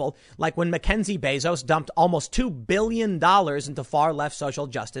of the people, like when Mackenzie Bezos dumped almost $2 billion into far left social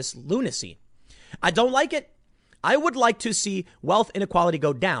justice lunacy. I don't like it. I would like to see wealth inequality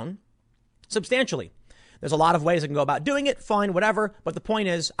go down substantially. There's a lot of ways I can go about doing it. Fine, whatever. But the point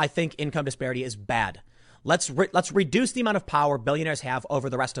is, I think income disparity is bad. Let's reduce the amount of power billionaires have over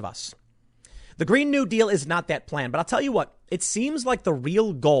the rest of us. The Green New Deal is not that plan. But I'll tell you what, it seems like the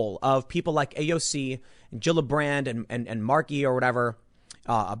real goal of people like AOC and Gillibrand and Markey or whatever,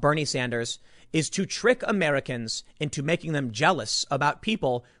 Bernie Sanders, is to trick Americans into making them jealous about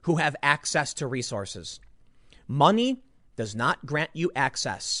people who have access to resources. Money does not grant you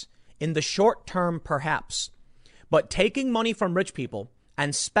access. In the short term, perhaps. But taking money from rich people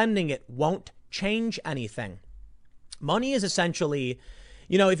and spending it won't change anything. Money is essentially,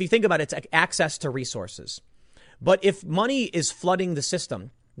 if you think about it, it's access to resources. But if money is flooding the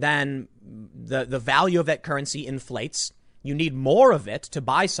system, then the value of that currency inflates. You need more of it to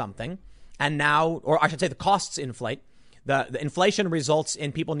buy something. And now, or I should say the costs inflate. The inflation results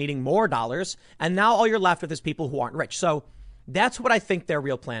in people needing more dollars. And now all you're left with is people who aren't rich. So that's what I think their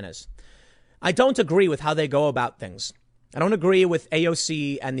real plan is. I don't agree with how they go about things. I don't agree with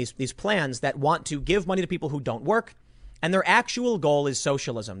AOC and these plans that want to give money to people who don't work. And their actual goal is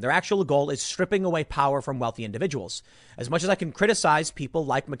socialism. Their actual goal is stripping away power from wealthy individuals. As much as I can criticize people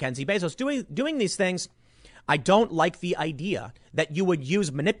like Mackenzie Bezos doing these things, I don't like the idea that you would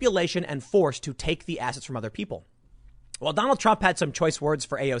use manipulation and force to take the assets from other people. Well, Donald Trump had some choice words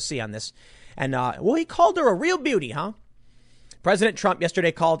for AOC on this. And, he called her a real beauty, huh? President Trump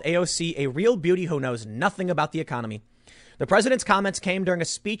yesterday called AOC a real beauty who knows nothing about the economy. The president's comments came during a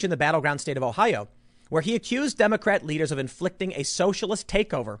speech in the battleground state of Ohio, where he accused Democrat leaders of inflicting a socialist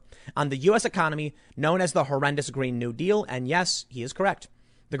takeover on the U.S. economy known as the horrendous Green New Deal. And yes, he is correct.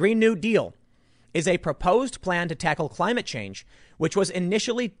 The Green New Deal is a proposed plan to tackle climate change, which was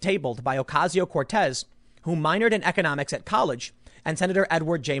initially tabled by Ocasio-Cortez, who minored in economics at college and Senator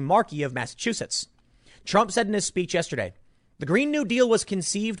Edward J. Markey of Massachusetts. Trump said in his speech yesterday, the Green New Deal was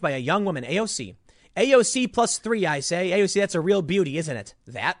conceived by a young woman, AOC. AOC plus 3, I say. AOC, that's a real beauty, isn't it?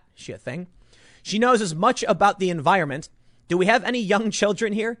 That, she a thing. She knows as much about the environment. Do we have any young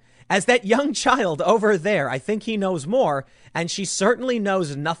children here? As that young child over there, I think he knows more, and she certainly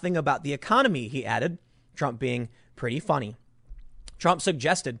knows nothing about the economy, he added, Trump being pretty funny. Trump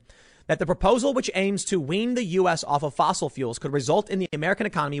suggested that the proposal, which aims to wean the U.S. off of fossil fuels, could result in the American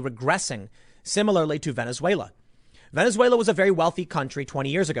economy regressing similarly to Venezuela. Venezuela was a very wealthy country 20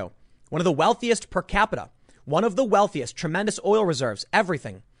 years ago, one of the wealthiest per capita, one of the wealthiest, tremendous oil reserves,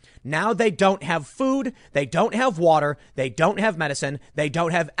 everything. Now they don't have food, they don't have water, they don't have medicine, they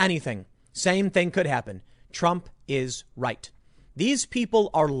don't have anything. Same thing could happen. Trump is right. These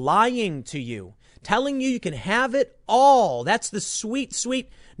people are lying to you, telling you you can have it all. That's the sweet, sweet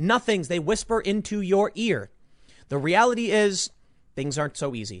nothings they whisper into your ear. The reality is things aren't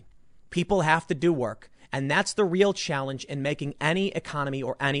so easy. People have to do work. And that's the real challenge in making any economy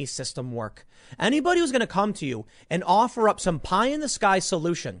or any system work. Anybody who's going to come to you and offer up some pie in the sky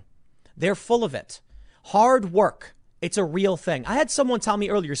solution, they're full of it. Hard work. It's a real thing. I had someone tell me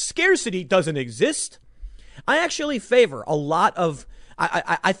earlier, scarcity doesn't exist. I actually favor a lot of,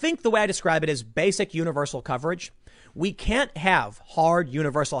 I think the way I describe it is basic universal coverage. We can't have hard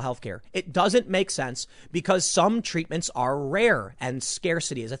universal health care. It doesn't make sense because some treatments are rare and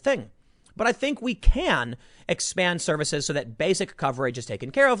scarcity is a thing. But I think we can expand services so that basic coverage is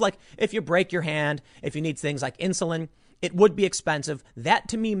taken care of. Like if you break your hand, if you need things like insulin, it would be expensive. That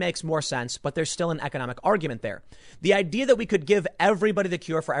to me makes more sense, but there's still an economic argument there. The idea that we could give everybody the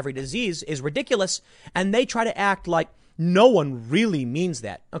cure for every disease is ridiculous. And they try to act like no one really means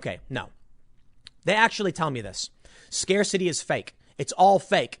that. Okay, no. They actually tell me this. Scarcity is fake. It's all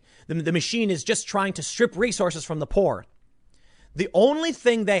fake. The machine is just trying to strip resources from the poor. The only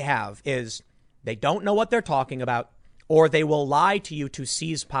thing they have is they don't know what they're talking about, or they will lie to you to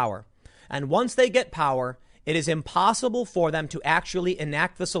seize power. And once they get power, it is impossible for them to actually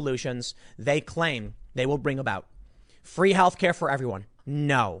enact the solutions they claim they will bring about. Free health care for everyone.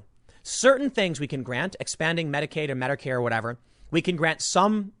 No. Certain things we can grant, expanding Medicaid or Medicare or whatever. We can grant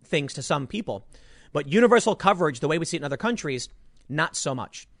some things to some people. But universal coverage, the way we see it in other countries, not so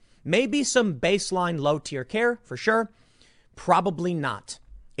much. Maybe some baseline low tier care for sure. Probably not.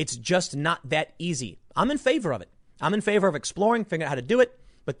 It's just not that easy. I'm in favor of it. I'm in favor of exploring, figuring out how to do it.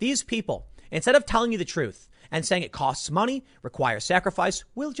 But these people, instead of telling you the truth and saying it costs money, requires sacrifice,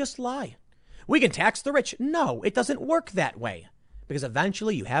 will just lie. We can tax the rich. No, it doesn't work that way because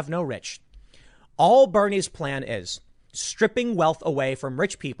eventually you have no rich. All Bernie's plan is stripping wealth away from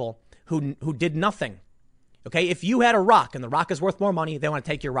rich people who did nothing. OK, if you had a rock and the rock is worth more money, they want to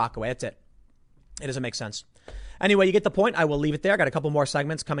take your rock away. That's it. It doesn't make sense. Anyway, you get the point. I will leave it there. I got a couple more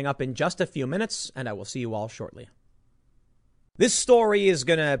segments coming up in just a few minutes, and I will see you all shortly. This story is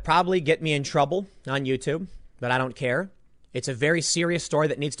going to probably get me in trouble on YouTube, but I don't care. It's a very serious story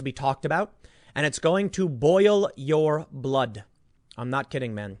that needs to be talked about, and it's going to boil your blood. I'm not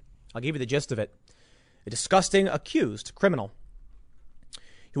kidding, man. I'll give you the gist of it. A disgusting accused criminal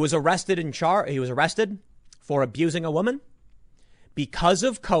who was arrested for abusing a woman. Because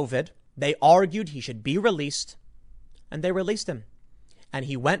of COVID, they argued he should be released. And they released him. And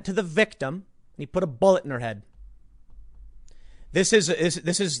he went to the victim and he put a bullet in her head. This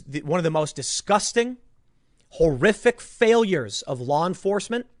is one of the most disgusting, horrific failures of law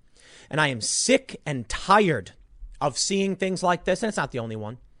enforcement. And I am sick and tired of seeing things like this. And it's not the only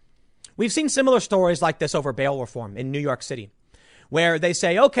one. We've seen similar stories like this over bail reform in New York City, where they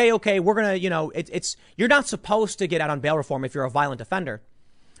say, okay, we're going to, you're not supposed to get out on bail reform if you're a violent offender.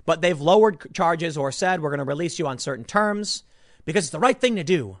 But they've lowered charges or said we're going to release you on certain terms because it's the right thing to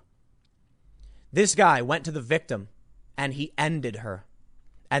do. This guy went to the victim and he ended her.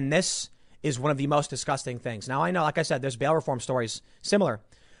 And this is one of the most disgusting things. Now, I know, like I said, there's bail reform stories similar.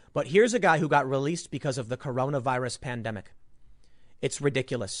 But here's a guy who got released because of the coronavirus pandemic. It's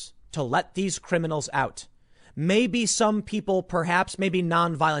ridiculous to let these criminals out. Maybe some people, perhaps, maybe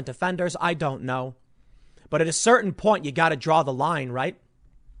non-violent offenders. I don't know. But at a certain point, you got to draw the line, right?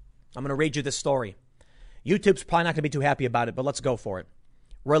 I'm going to read you this story. YouTube's probably not going to be too happy about it, but let's go for it.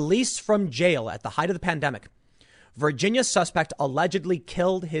 Released from jail at the height of the pandemic, Virginia suspect allegedly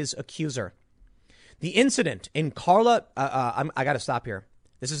killed his accuser. The incident in Carla, I got to stop here.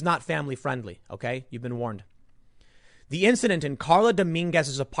 This is not family friendly, okay? You've been warned. The incident in Carla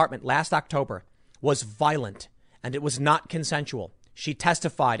Dominguez's apartment last October was violent and it was not consensual. She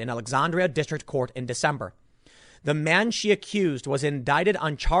testified in Alexandria District Court in December. The man she accused was indicted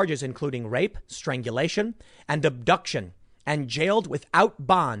on charges including rape, strangulation, and abduction and jailed without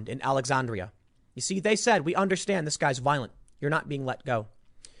bond in Alexandria. You see, they said, we understand this guy's violent. You're not being let go.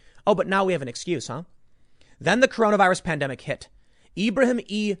 Oh, but now we have an excuse, huh? Then the coronavirus pandemic hit. Ibrahim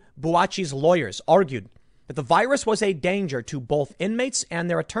E. Bouachi's lawyers argued that the virus was a danger to both inmates and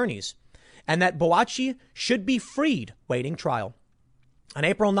their attorneys, and that Bouachi should be freed waiting trial. On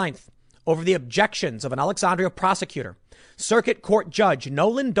April 9th, over the objections of an Alexandria prosecutor, Circuit Court Judge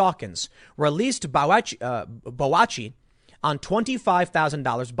Nolan Dawkins released Bouachi on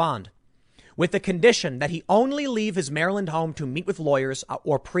 $25,000 bond, with the condition that he only leave his Maryland home to meet with lawyers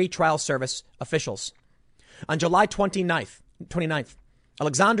or pretrial service officials. On July 29th,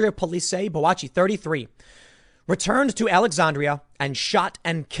 Alexandria police say Bouachi, 33, returned to Alexandria and shot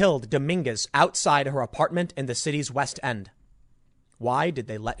and killed Dominguez outside her apartment in the city's West End. Why did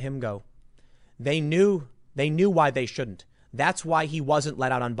they let him go? They knew why they shouldn't. That's why he wasn't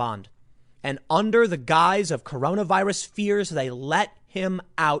let out on bond. And under the guise of coronavirus fears, they let him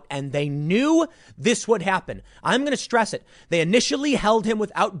out, and they knew this would happen. I'm going to stress it. They initially held him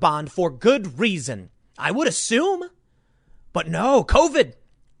without bond for good reason, I would assume. But no, COVID,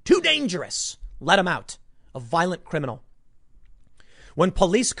 too dangerous. Let him out. A violent criminal. When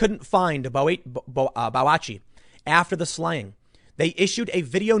police couldn't find Bouachi after the slaying, they issued a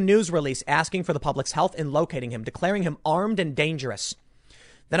video news release asking for the public's help in locating him, declaring him armed and dangerous.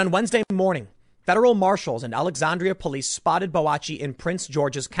 Then on Wednesday morning, federal marshals and Alexandria police spotted Bouachi in Prince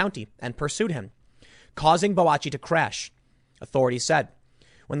George's County and pursued him, causing Bouachi to crash. Authorities said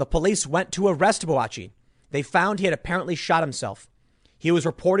when the police went to arrest Bouachi, they found he had apparently shot himself. He was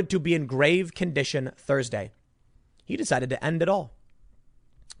reported to be in grave condition Thursday. He decided to end it all.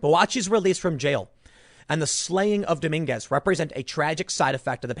 Bouachi's release from jail and the slaying of Dominguez represent a tragic side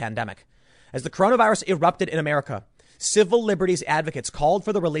effect of the pandemic. As the coronavirus erupted in America, civil liberties advocates called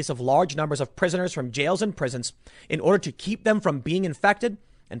for the release of large numbers of prisoners from jails and prisons in order to keep them from being infected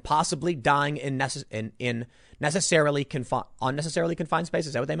and possibly dying in unnecessarily confined spaces.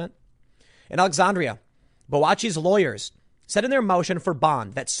 Is that what they meant? In Alexandria, Bouachi's lawyers said in their motion for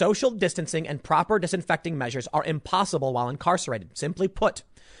bond that social distancing and proper disinfecting measures are impossible while incarcerated. Simply put,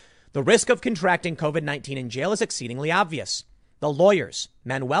 the risk of contracting COVID-19 in jail is exceedingly obvious. The lawyers,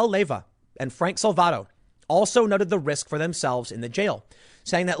 Manuel Leyva and Frank Salvato, also noted the risk for themselves in the jail,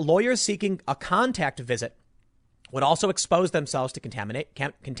 saying that lawyers seeking a contact visit would also expose themselves to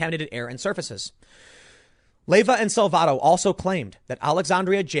contaminated air and surfaces. Leyva and Salvato also claimed that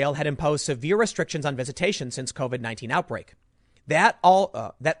Alexandria jail had imposed severe restrictions on visitation since COVID-19 outbreak. That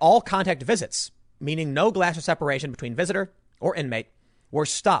all contact visits, meaning no glass or separation between visitor or inmate, were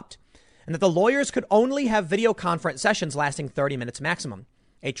stopped, and that the lawyers could only have video conference sessions lasting 30 minutes maximum.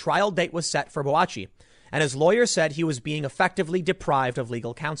 A trial date was set for Bouachi, and his lawyer said he was being effectively deprived of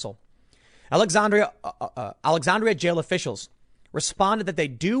legal counsel. Alexandria jail officials responded that they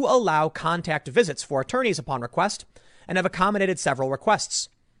do allow contact visits for attorneys upon request and have accommodated several requests.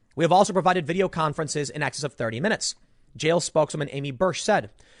 We have also provided video conferences in excess of 30 minutes, jail spokeswoman Amy Bursch said.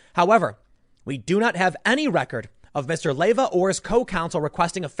 However, we do not have any record of Mr. Leyva or his co-counsel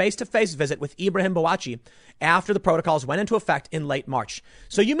requesting a face-to-face visit with Ibrahim Bouachi after the protocols went into effect in late March.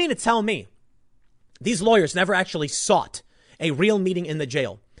 So you mean to tell me these lawyers never actually sought a real meeting in the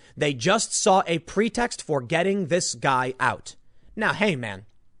jail? They just saw a pretext for getting this guy out. Now, hey, man,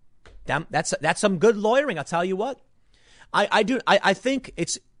 that's some good lawyering. I'll tell you what. I think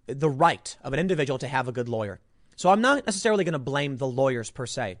it's the right of an individual to have a good lawyer. So I'm not necessarily going to blame the lawyers per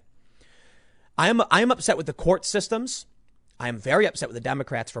se. I am upset with the court systems. I am very upset with the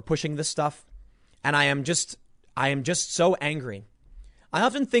Democrats for pushing this stuff. And I am just so angry. I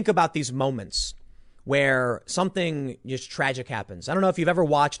often think about these moments where something just tragic happens. I don't know if you've ever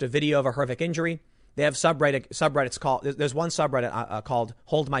watched a video of a horrific injury. They have subreddits called, there's one subreddit called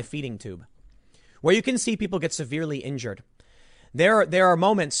Hold My Feeding Tube, where you can see people get severely injured. There are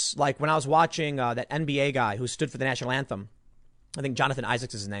moments like when I was watching that NBA guy who stood for the national anthem. I think Jonathan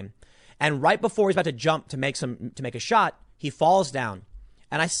Isaacs is his name. And right before he's about to jump to make a shot, he falls down.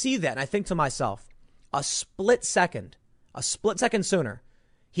 And I see that and I think to myself, a split second sooner,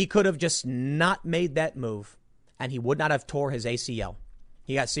 he could have just not made that move and he would not have tore his ACL.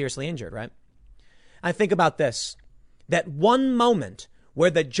 He got seriously injured, right? I think about this, that one moment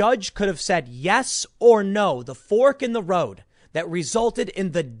where the judge could have said yes or no, the fork in the road that resulted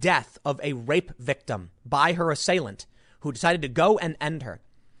in the death of a rape victim by her assailant who decided to go and end her.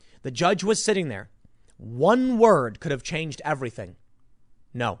 The judge was sitting there. One word could have changed everything.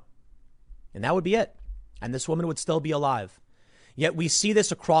 No. And that would be it. And this woman would still be alive. Yet we see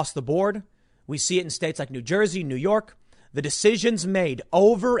this across the board. We see it in states like New Jersey, New York. The decisions made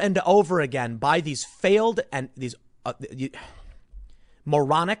over and over again by these failed and these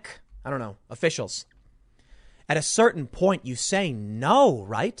moronic, I don't know, officials. At a certain point, you say no,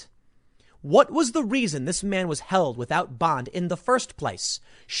 right? What was the reason this man was held without bond in the first place?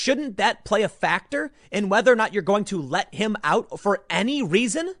 Shouldn't that play a factor in whether or not you're going to let him out for any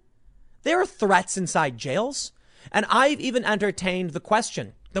reason? There are threats inside jails. And I've even entertained the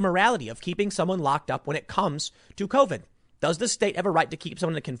question, the morality of keeping someone locked up when it comes to COVID. Does the state have a right to keep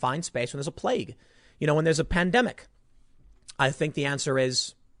someone in a confined space when there's a plague? When there's a pandemic? I think the answer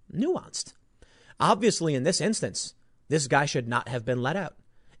is nuanced. Obviously, in this instance, this guy should not have been let out.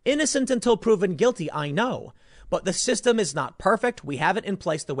 Innocent until proven guilty, I know. But the system is not perfect. We have it in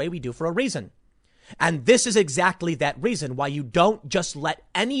place the way we do for a reason. And this is exactly that reason why you don't just let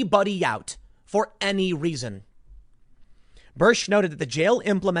anybody out for any reason. Bursch noted that the jail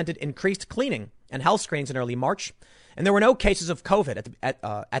implemented increased cleaning and health screenings in early March, and there were no cases of COVID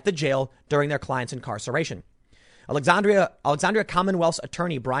at the jail during their client's incarceration. Alexandria Commonwealth's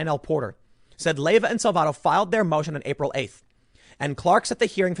attorney Brian L. Porter said Leyva and Salvato filed their motion on April 8th, and Clark set the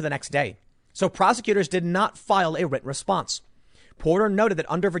hearing for the next day. So prosecutors did not file a written response. Porter noted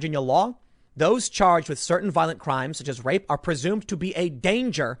that under Virginia law, those charged with certain violent crimes, such as rape, are presumed to be a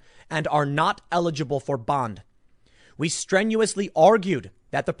danger and are not eligible for bond. We strenuously argued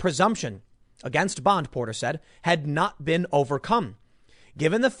that the presumption against bond, Porter said, had not been overcome.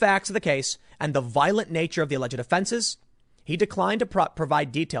 Given the facts of the case and the violent nature of the alleged offenses, he declined to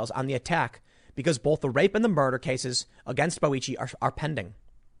provide details on the attack because both the rape and the murder cases against Boichi are pending.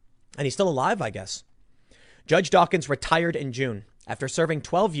 And he's still alive, I guess. Judge Dawkins retired in June after serving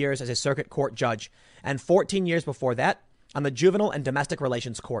 12 years as a circuit court judge and 14 years before that on the Juvenile and Domestic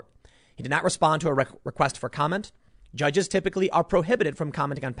Relations Court. He did not respond to a request for comment. Judges typically are prohibited from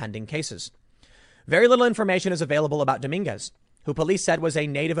commenting on pending cases. Very little information is available about Dominguez, who police said was a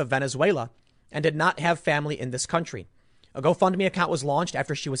native of Venezuela and did not have family in this country. A GoFundMe account was launched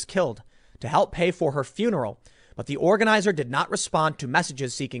after she was killed to help pay for her funeral, but the organizer did not respond to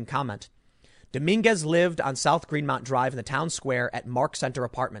messages seeking comment. Dominguez lived on South Greenmount Drive in the town square at Mark Center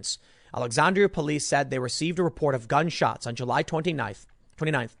Apartments. Alexandria police said they received a report of gunshots on July 29th,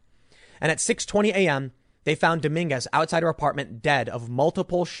 and at 6:20 a.m., they found Dominguez outside her apartment dead of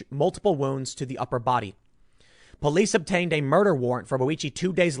multiple wounds to the upper body. Police obtained a murder warrant for Boichi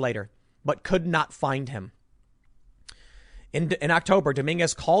 2 days later, but could not find him. In October,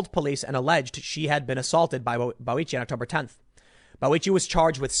 Dominguez called police and alleged she had been assaulted by Boichi on October 10th. Boichi was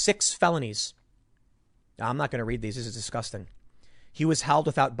charged with 6 felonies. I'm not going to read these. This is disgusting. He was held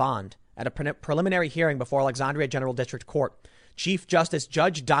without bond at a preliminary hearing before Alexandria General District Court. Chief Justice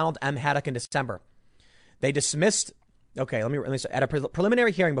Judge Donald M. Haddock in December. They dismissed. Okay, let me at a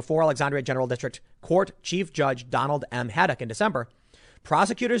preliminary hearing before Alexandria General District Court, Chief Judge Donald M. Haddock in December,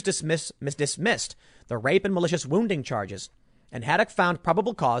 prosecutors dismissed the rape and malicious wounding charges, and Haddock found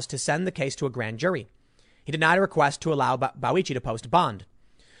probable cause to send the case to a grand jury. He denied a request to allow Boichi to post bond.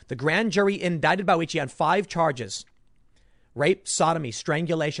 The grand jury indicted Boichi on 5 charges: rape, sodomy,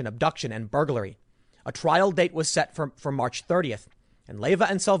 strangulation, abduction, and burglary. A trial date was set for March 30th, and Leyva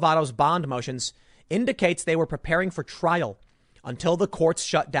and Salvato's bond motions indicates they were preparing for trial until the courts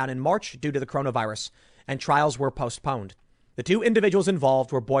shut down in March due to the coronavirus, and trials were postponed. The 2 individuals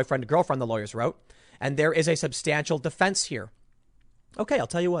involved were boyfriend and girlfriend, the lawyers wrote, and there is a substantial defense here. Okay, I'll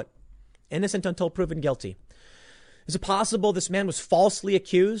tell you what. Innocent until proven guilty. Is it possible this man was falsely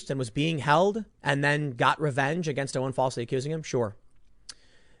accused and was being held and then got revenge against no one falsely accusing him? Sure.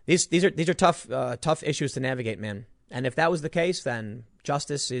 These are tough issues to navigate, man. And if that was the case, then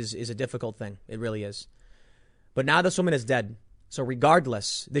justice is a difficult thing. It really is. But now this woman is dead. So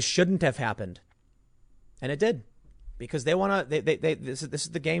regardless, this shouldn't have happened. And it did. Because this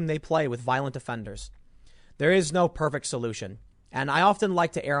is the game they play with violent offenders. There is no perfect solution. And I often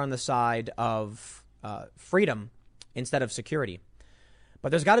like to err on the side of freedom instead of security. But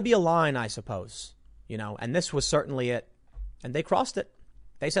there's got to be a line, I suppose. And this was certainly it. And they crossed it.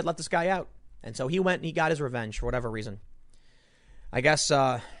 They said, let this guy out. And so he went and he got his revenge for whatever reason. I guess,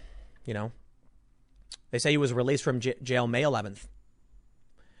 they say he was released from jail May 11th.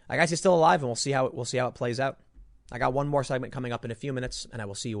 I guess he's still alive, and we'll see how it plays out. I got one more segment coming up in a few minutes, and I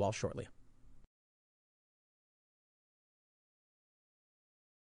will see you all shortly.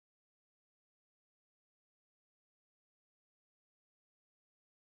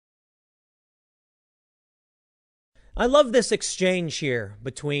 I love this exchange here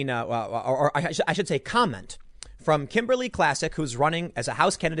between, I should say comment, from Kimberly Classic, who's running as a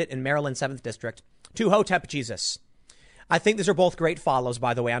House candidate in Maryland 7th District, to Hotep Jesus. I think these are both great follows,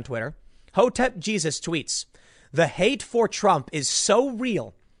 by the way, on Twitter. Hotep Jesus tweets, "The hate for Trump is so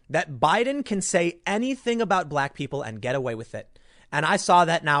real that Biden can say anything about black people and get away with it. And I saw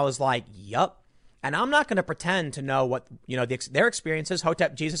that and I was like, yup. And I'm not going to pretend to know what, their experiences,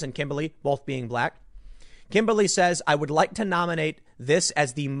 Hotep Jesus and Kimberly both being black. Kimberly says, I would like to nominate this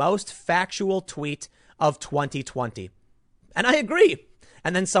as the most factual tweet of 2020. And I agree.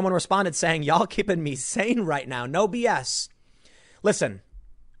 And then someone responded saying, y'all keeping me sane right now. No BS. Listen,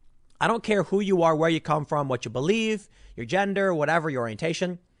 I don't care who you are, where you come from, what you believe, your gender, whatever, your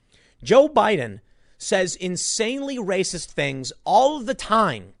orientation. Joe Biden says insanely racist things all the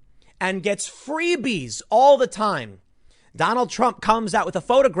time and gets freebies all the time. Donald Trump comes out with a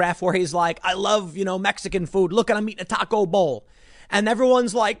photograph where he's like, I love, Mexican food. Look at him eating a taco bowl. And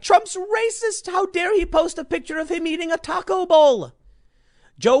everyone's like, Trump's racist. How dare he post a picture of him eating a taco bowl?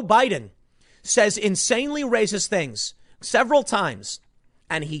 Joe Biden says insanely racist things several times,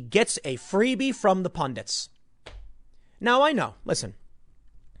 and he gets a freebie from the pundits. Now, I know, listen,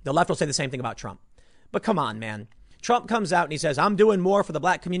 the left will say the same thing about Trump. But come on, man. Trump comes out and he says, I'm doing more for the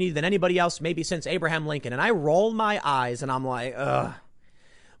black community than anybody else, maybe since Abraham Lincoln. And I roll my eyes and I'm like, ugh.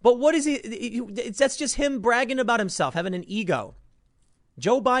 But what is he? That's just him bragging about himself, having an ego.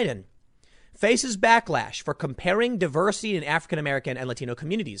 Joe Biden faces backlash for comparing diversity in African-American and Latino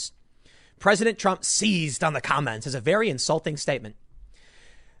communities. President Trump seized on the comments as a very insulting statement.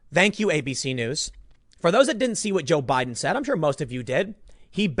 Thank you, ABC News. For those that didn't see what Joe Biden said, I'm sure most of you did.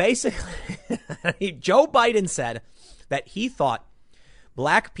 He basically, Joe Biden said that he thought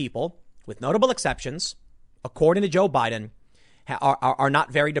black people, with notable exceptions, according to Joe Biden, are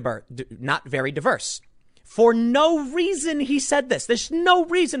not very diverse. For no reason he said this. There's no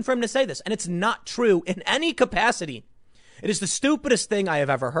reason for him to say this. And it's not true in any capacity. It is the stupidest thing I have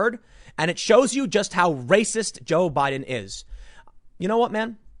ever heard. And it shows you just how racist Joe Biden is. You know what,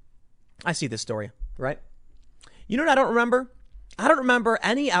 man? I see this story, right? You know what I don't remember? I don't remember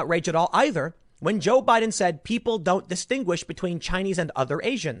any outrage at all either when Joe Biden said people don't distinguish between Chinese and other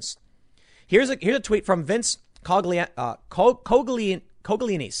Asians. Here's a tweet from Vince Coglianese.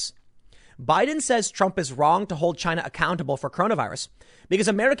 Biden says Trump is wrong to hold China accountable for coronavirus because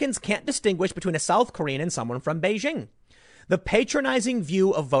Americans can't distinguish between a South Korean and someone from Beijing. The patronizing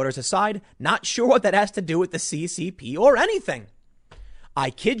view of voters aside, not sure what that has to do with the CCP or anything. I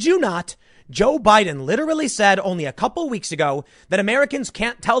kid you not. Joe Biden literally said only a couple weeks ago that Americans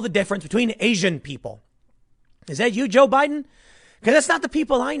can't tell the difference between Asian people. Is that you, Joe Biden? Because that's not the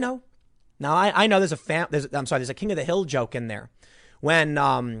people I know. Now, I know there's a King of the Hill joke in there. When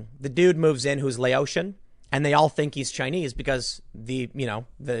the dude moves in who's Laotian and they all think he's Chinese because the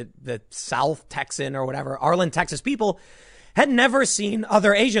South Texan or whatever, Arlen, Texas people had never seen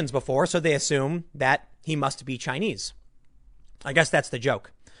other Asians before. So they assume that he must be Chinese. I guess that's the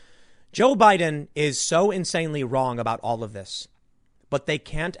joke. Joe Biden is so insanely wrong about all of this, but they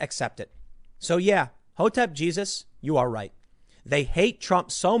can't accept it. So yeah, Hotep Jesus, you are right. They hate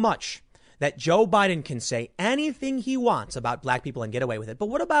Trump so much that Joe Biden can say anything he wants about black people and get away with it. But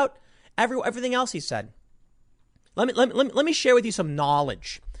what about everything else he said? Let me share with you some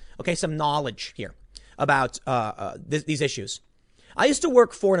knowledge. Okay, some knowledge here about these issues. I used to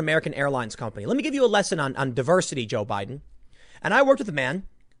work for an American Airlines company. Let me give you a lesson on diversity, Joe Biden. And I worked with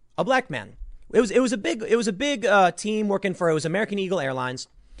a black man. It was a big team working for, it was American Eagle Airlines.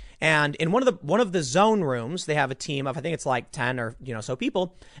 And in one of the zone rooms, they have a team of, I think it's like 10 or, so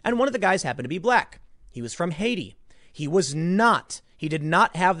people. And one of the guys happened to be black. He was from Haiti. He did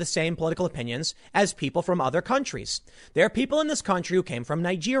not have the same political opinions as people from other countries. There are people in this country who came from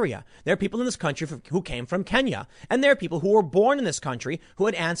Nigeria. There are people in this country who came from Kenya. And there are people who were born in this country who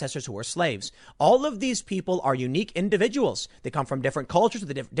had ancestors who were slaves. All of these people are unique individuals. They come from different cultures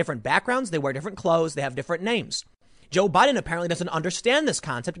with different backgrounds. They wear different clothes. They have different names. Joe Biden apparently doesn't understand this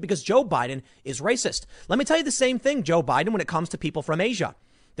concept because Joe Biden is racist. Let me tell you the same thing, Joe Biden, when it comes to people from Asia.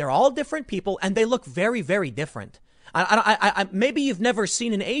 They're all different people and they look very, very different. Maybe you've never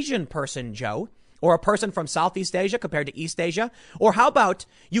seen an Asian person, Joe, or a person from Southeast Asia compared to East Asia. Or how about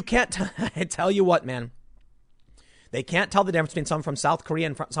you can't I tell you what, man, they can't tell the difference between someone from South Korea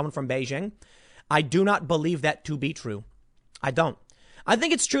and someone from Beijing. I do not believe that to be true. I don't. I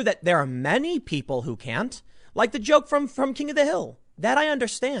think it's true that there are many people who can't. Like the joke from King of the Hill. That I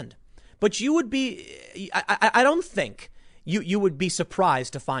understand. But you would be, I don't think you would be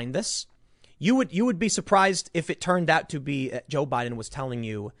surprised to find this. You would be surprised if it turned out to be Joe Biden was telling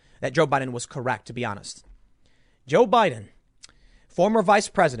you that Joe Biden was correct, to be honest. Joe Biden, former vice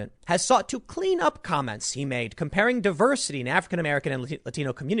president, has sought to clean up comments he made comparing diversity in African American and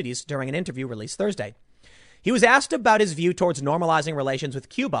Latino communities during an interview released Thursday. He was asked about his view towards normalizing relations with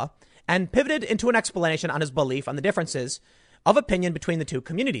Cuba and pivoted into an explanation on his belief on the differences of opinion between the two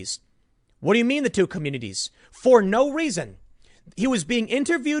communities. What do you mean the two communities? For no reason. He was being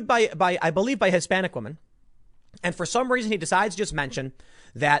interviewed by I believe, by a Hispanic woman. And for some reason, he decides to just mention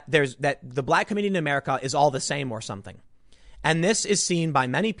that the black community in America is all the same or something. And this is seen by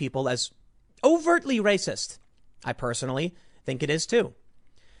many people as overtly racist. I personally think it is too.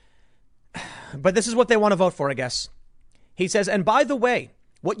 But this is what they want to vote for, I guess. He says, and by the way,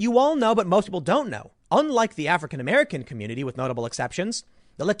 what you all know, but most people don't know, unlike the African American community, with notable exceptions,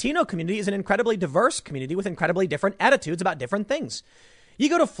 the Latino community is an incredibly diverse community with incredibly different attitudes about different things. You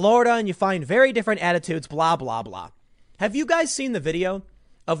go to Florida and you find very different attitudes, blah, blah, blah. Have you guys seen the video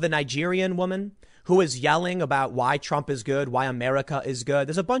of the Nigerian woman who is yelling about why Trump is good, why America is good?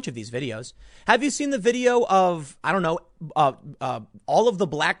 There's a bunch of these videos. Have you seen the video of, I don't know, all of the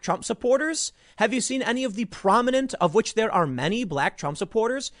black Trump supporters? Have you seen any of the prominent, of which there are many, black Trump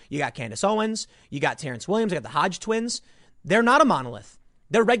supporters? You got Candace Owens, you got Terrence Williams, you got the Hodge twins. They're not a monolith.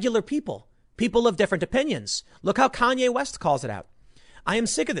 They're regular people, people of different opinions. Look how Kanye West calls it out. I am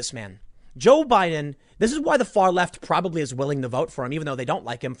sick of this man. Joe Biden, this is why the far left probably is willing to vote for him, even though they don't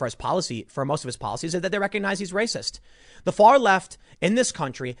like him for his policy, for most of his policies, is that they recognize he's racist. The far left in this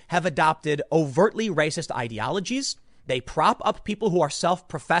country have adopted overtly racist ideologies. They prop up people who are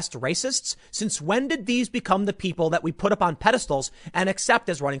self-professed racists. Since when did these become the people that we put up on pedestals and accept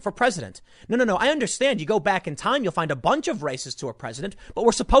as running for president? No. I understand. You go back in time, you'll find a bunch of racists who are president, but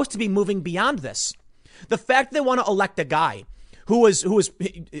we're supposed to be moving beyond this. The fact they want to elect a guy who his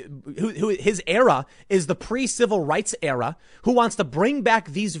era is the pre-civil rights era, who wants to bring back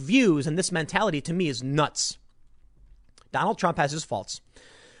these views and this mentality, to me is nuts. Donald Trump has his faults,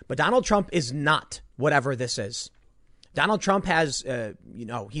 but Donald Trump is not whatever this is. Donald Trump has,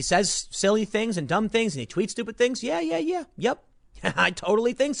 he says silly things and dumb things and he tweets stupid things. Yep. I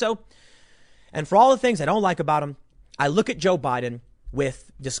totally think so. And for all the things I don't like about him, I look at Joe Biden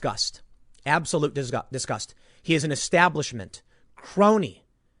with disgust, absolute disgust. He is an establishment crony,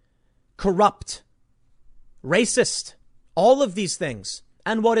 corrupt, racist, all of these things.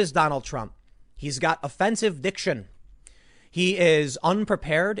 And what is Donald Trump? He's got offensive diction. He is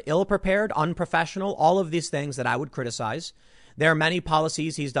unprepared, ill-prepared, unprofessional, all of these things that I would criticize. There are many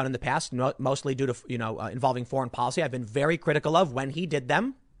policies he's done in the past, mostly due to, involving foreign policy. I've been very critical of when he did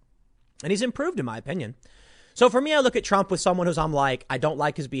them. And he's improved, in my opinion. So for me, I look at Trump with someone I'm like, I don't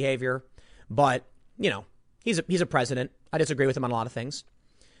like his behavior, but, he's a president. I disagree with him on a lot of things.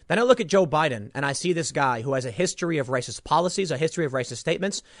 Then I look at Joe Biden and I see this guy who has a history of racist policies, a history of racist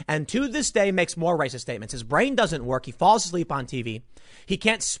statements, and to this day makes more racist statements. His brain doesn't work. He falls asleep on TV. He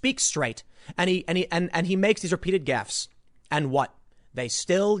can't speak straight, and he makes these repeated gaffes. And what? They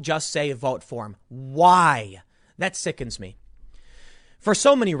still just say vote for him. Why? That sickens me. For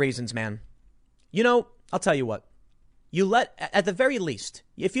so many reasons, man. I'll tell you what. At the very least,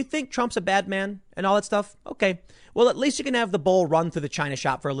 if you think Trump's a bad man and all that stuff, okay. Well, at least you can have the bull run through the China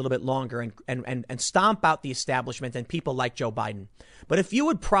shop for a little bit longer and stomp out the establishment and people like Joe Biden. But if you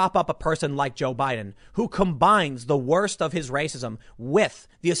would prop up a person like Joe Biden, who combines the worst of his racism with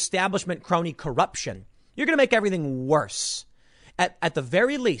the establishment crony corruption, you're going to make everything worse. At the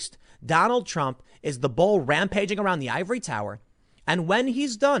very least, Donald Trump is the bull rampaging around the ivory tower. And when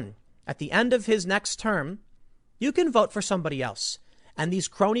he's done, at the end of his next term, you can vote for somebody else. And these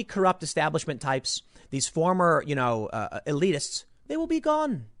crony corrupt establishment types, these former, elitists, they will be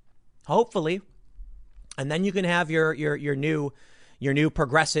gone. Hopefully. And then you can have your new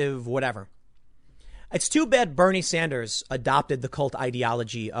progressive whatever. It's too bad Bernie Sanders adopted the cult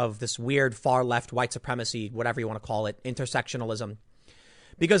ideology of this weird far left white supremacy, whatever you want to call it, intersectionalism.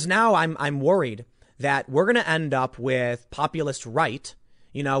 Because now I'm worried that we're going to end up with populist right,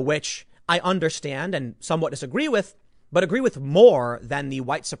 which I understand and somewhat disagree with, but agree with more than the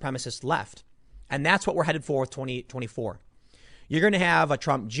white supremacist left. And that's what we're headed for with 2024. You're going to have a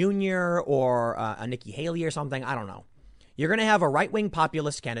Trump Jr. or a Nikki Haley or something. I don't know. You're going to have a right-wing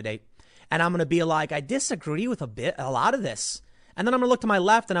populist candidate. And I'm going to be like, I disagree with a lot of this. And then I'm going to look to my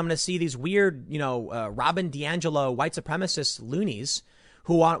left and I'm going to see these weird, Robin DiAngelo white supremacist loonies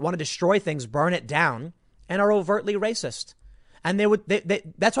who want to destroy things, burn it down, and are overtly racist. And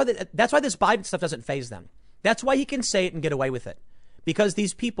that's why this Biden stuff doesn't faze them. That's why he can say it and get away with it, because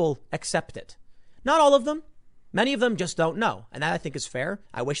these people accept it. Not all of them. Many of them just don't know. And that I think is fair.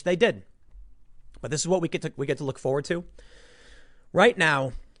 I wish they did. But this is what we get to look forward to. Right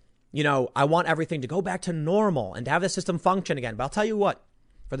now, I want everything to go back to normal and to have the system function again. But I'll tell you what,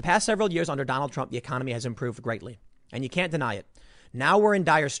 for the past several years under Donald Trump, the economy has improved greatly. And you can't deny it. Now we're in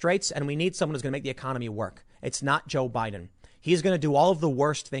dire straits and we need someone who's going to make the economy work. It's not Joe Biden. He's going to do all of the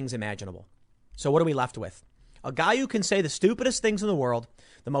worst things imaginable. So what are we left with? A guy who can say the stupidest things in the world,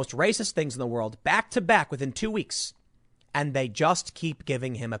 the most racist things in the world, back to back within 2 weeks, and they just keep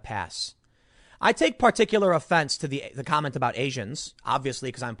giving him a pass. I take particular offense to the comment about Asians, obviously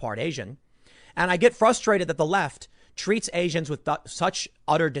because I'm part Asian, and I get frustrated that the left treats Asians with such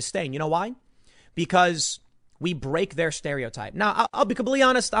utter disdain. You know why? Because we break their stereotype. Now, I'll be completely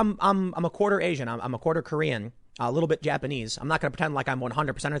honest. I'm a quarter Asian. I'm a quarter Korean, a little bit Japanese. I'm not going to pretend like I'm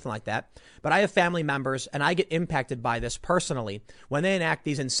 100% or anything like that. But I have family members, and I get impacted by this personally. When they enact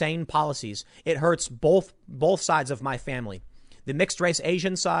these insane policies, it hurts both sides of my family, the mixed race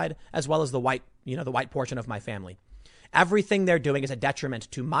Asian side, as well as the white portion of my family. Everything they're doing is a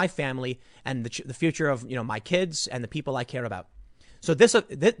detriment to my family and the future of, my kids and the people I care about. So this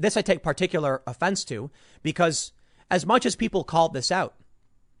I take particular offense to, because as much as people called this out,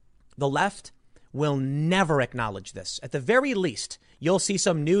 the left will never acknowledge this. At the very least, you'll see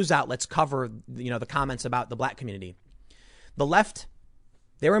some news outlets cover, the comments about the black community. The left,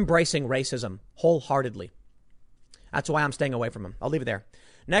 they're embracing racism wholeheartedly. That's why I'm staying away from them. I'll leave it there.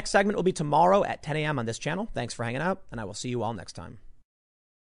 Next segment will be tomorrow at 10 a.m. on this channel. Thanks for hanging out, and I will see you all next time.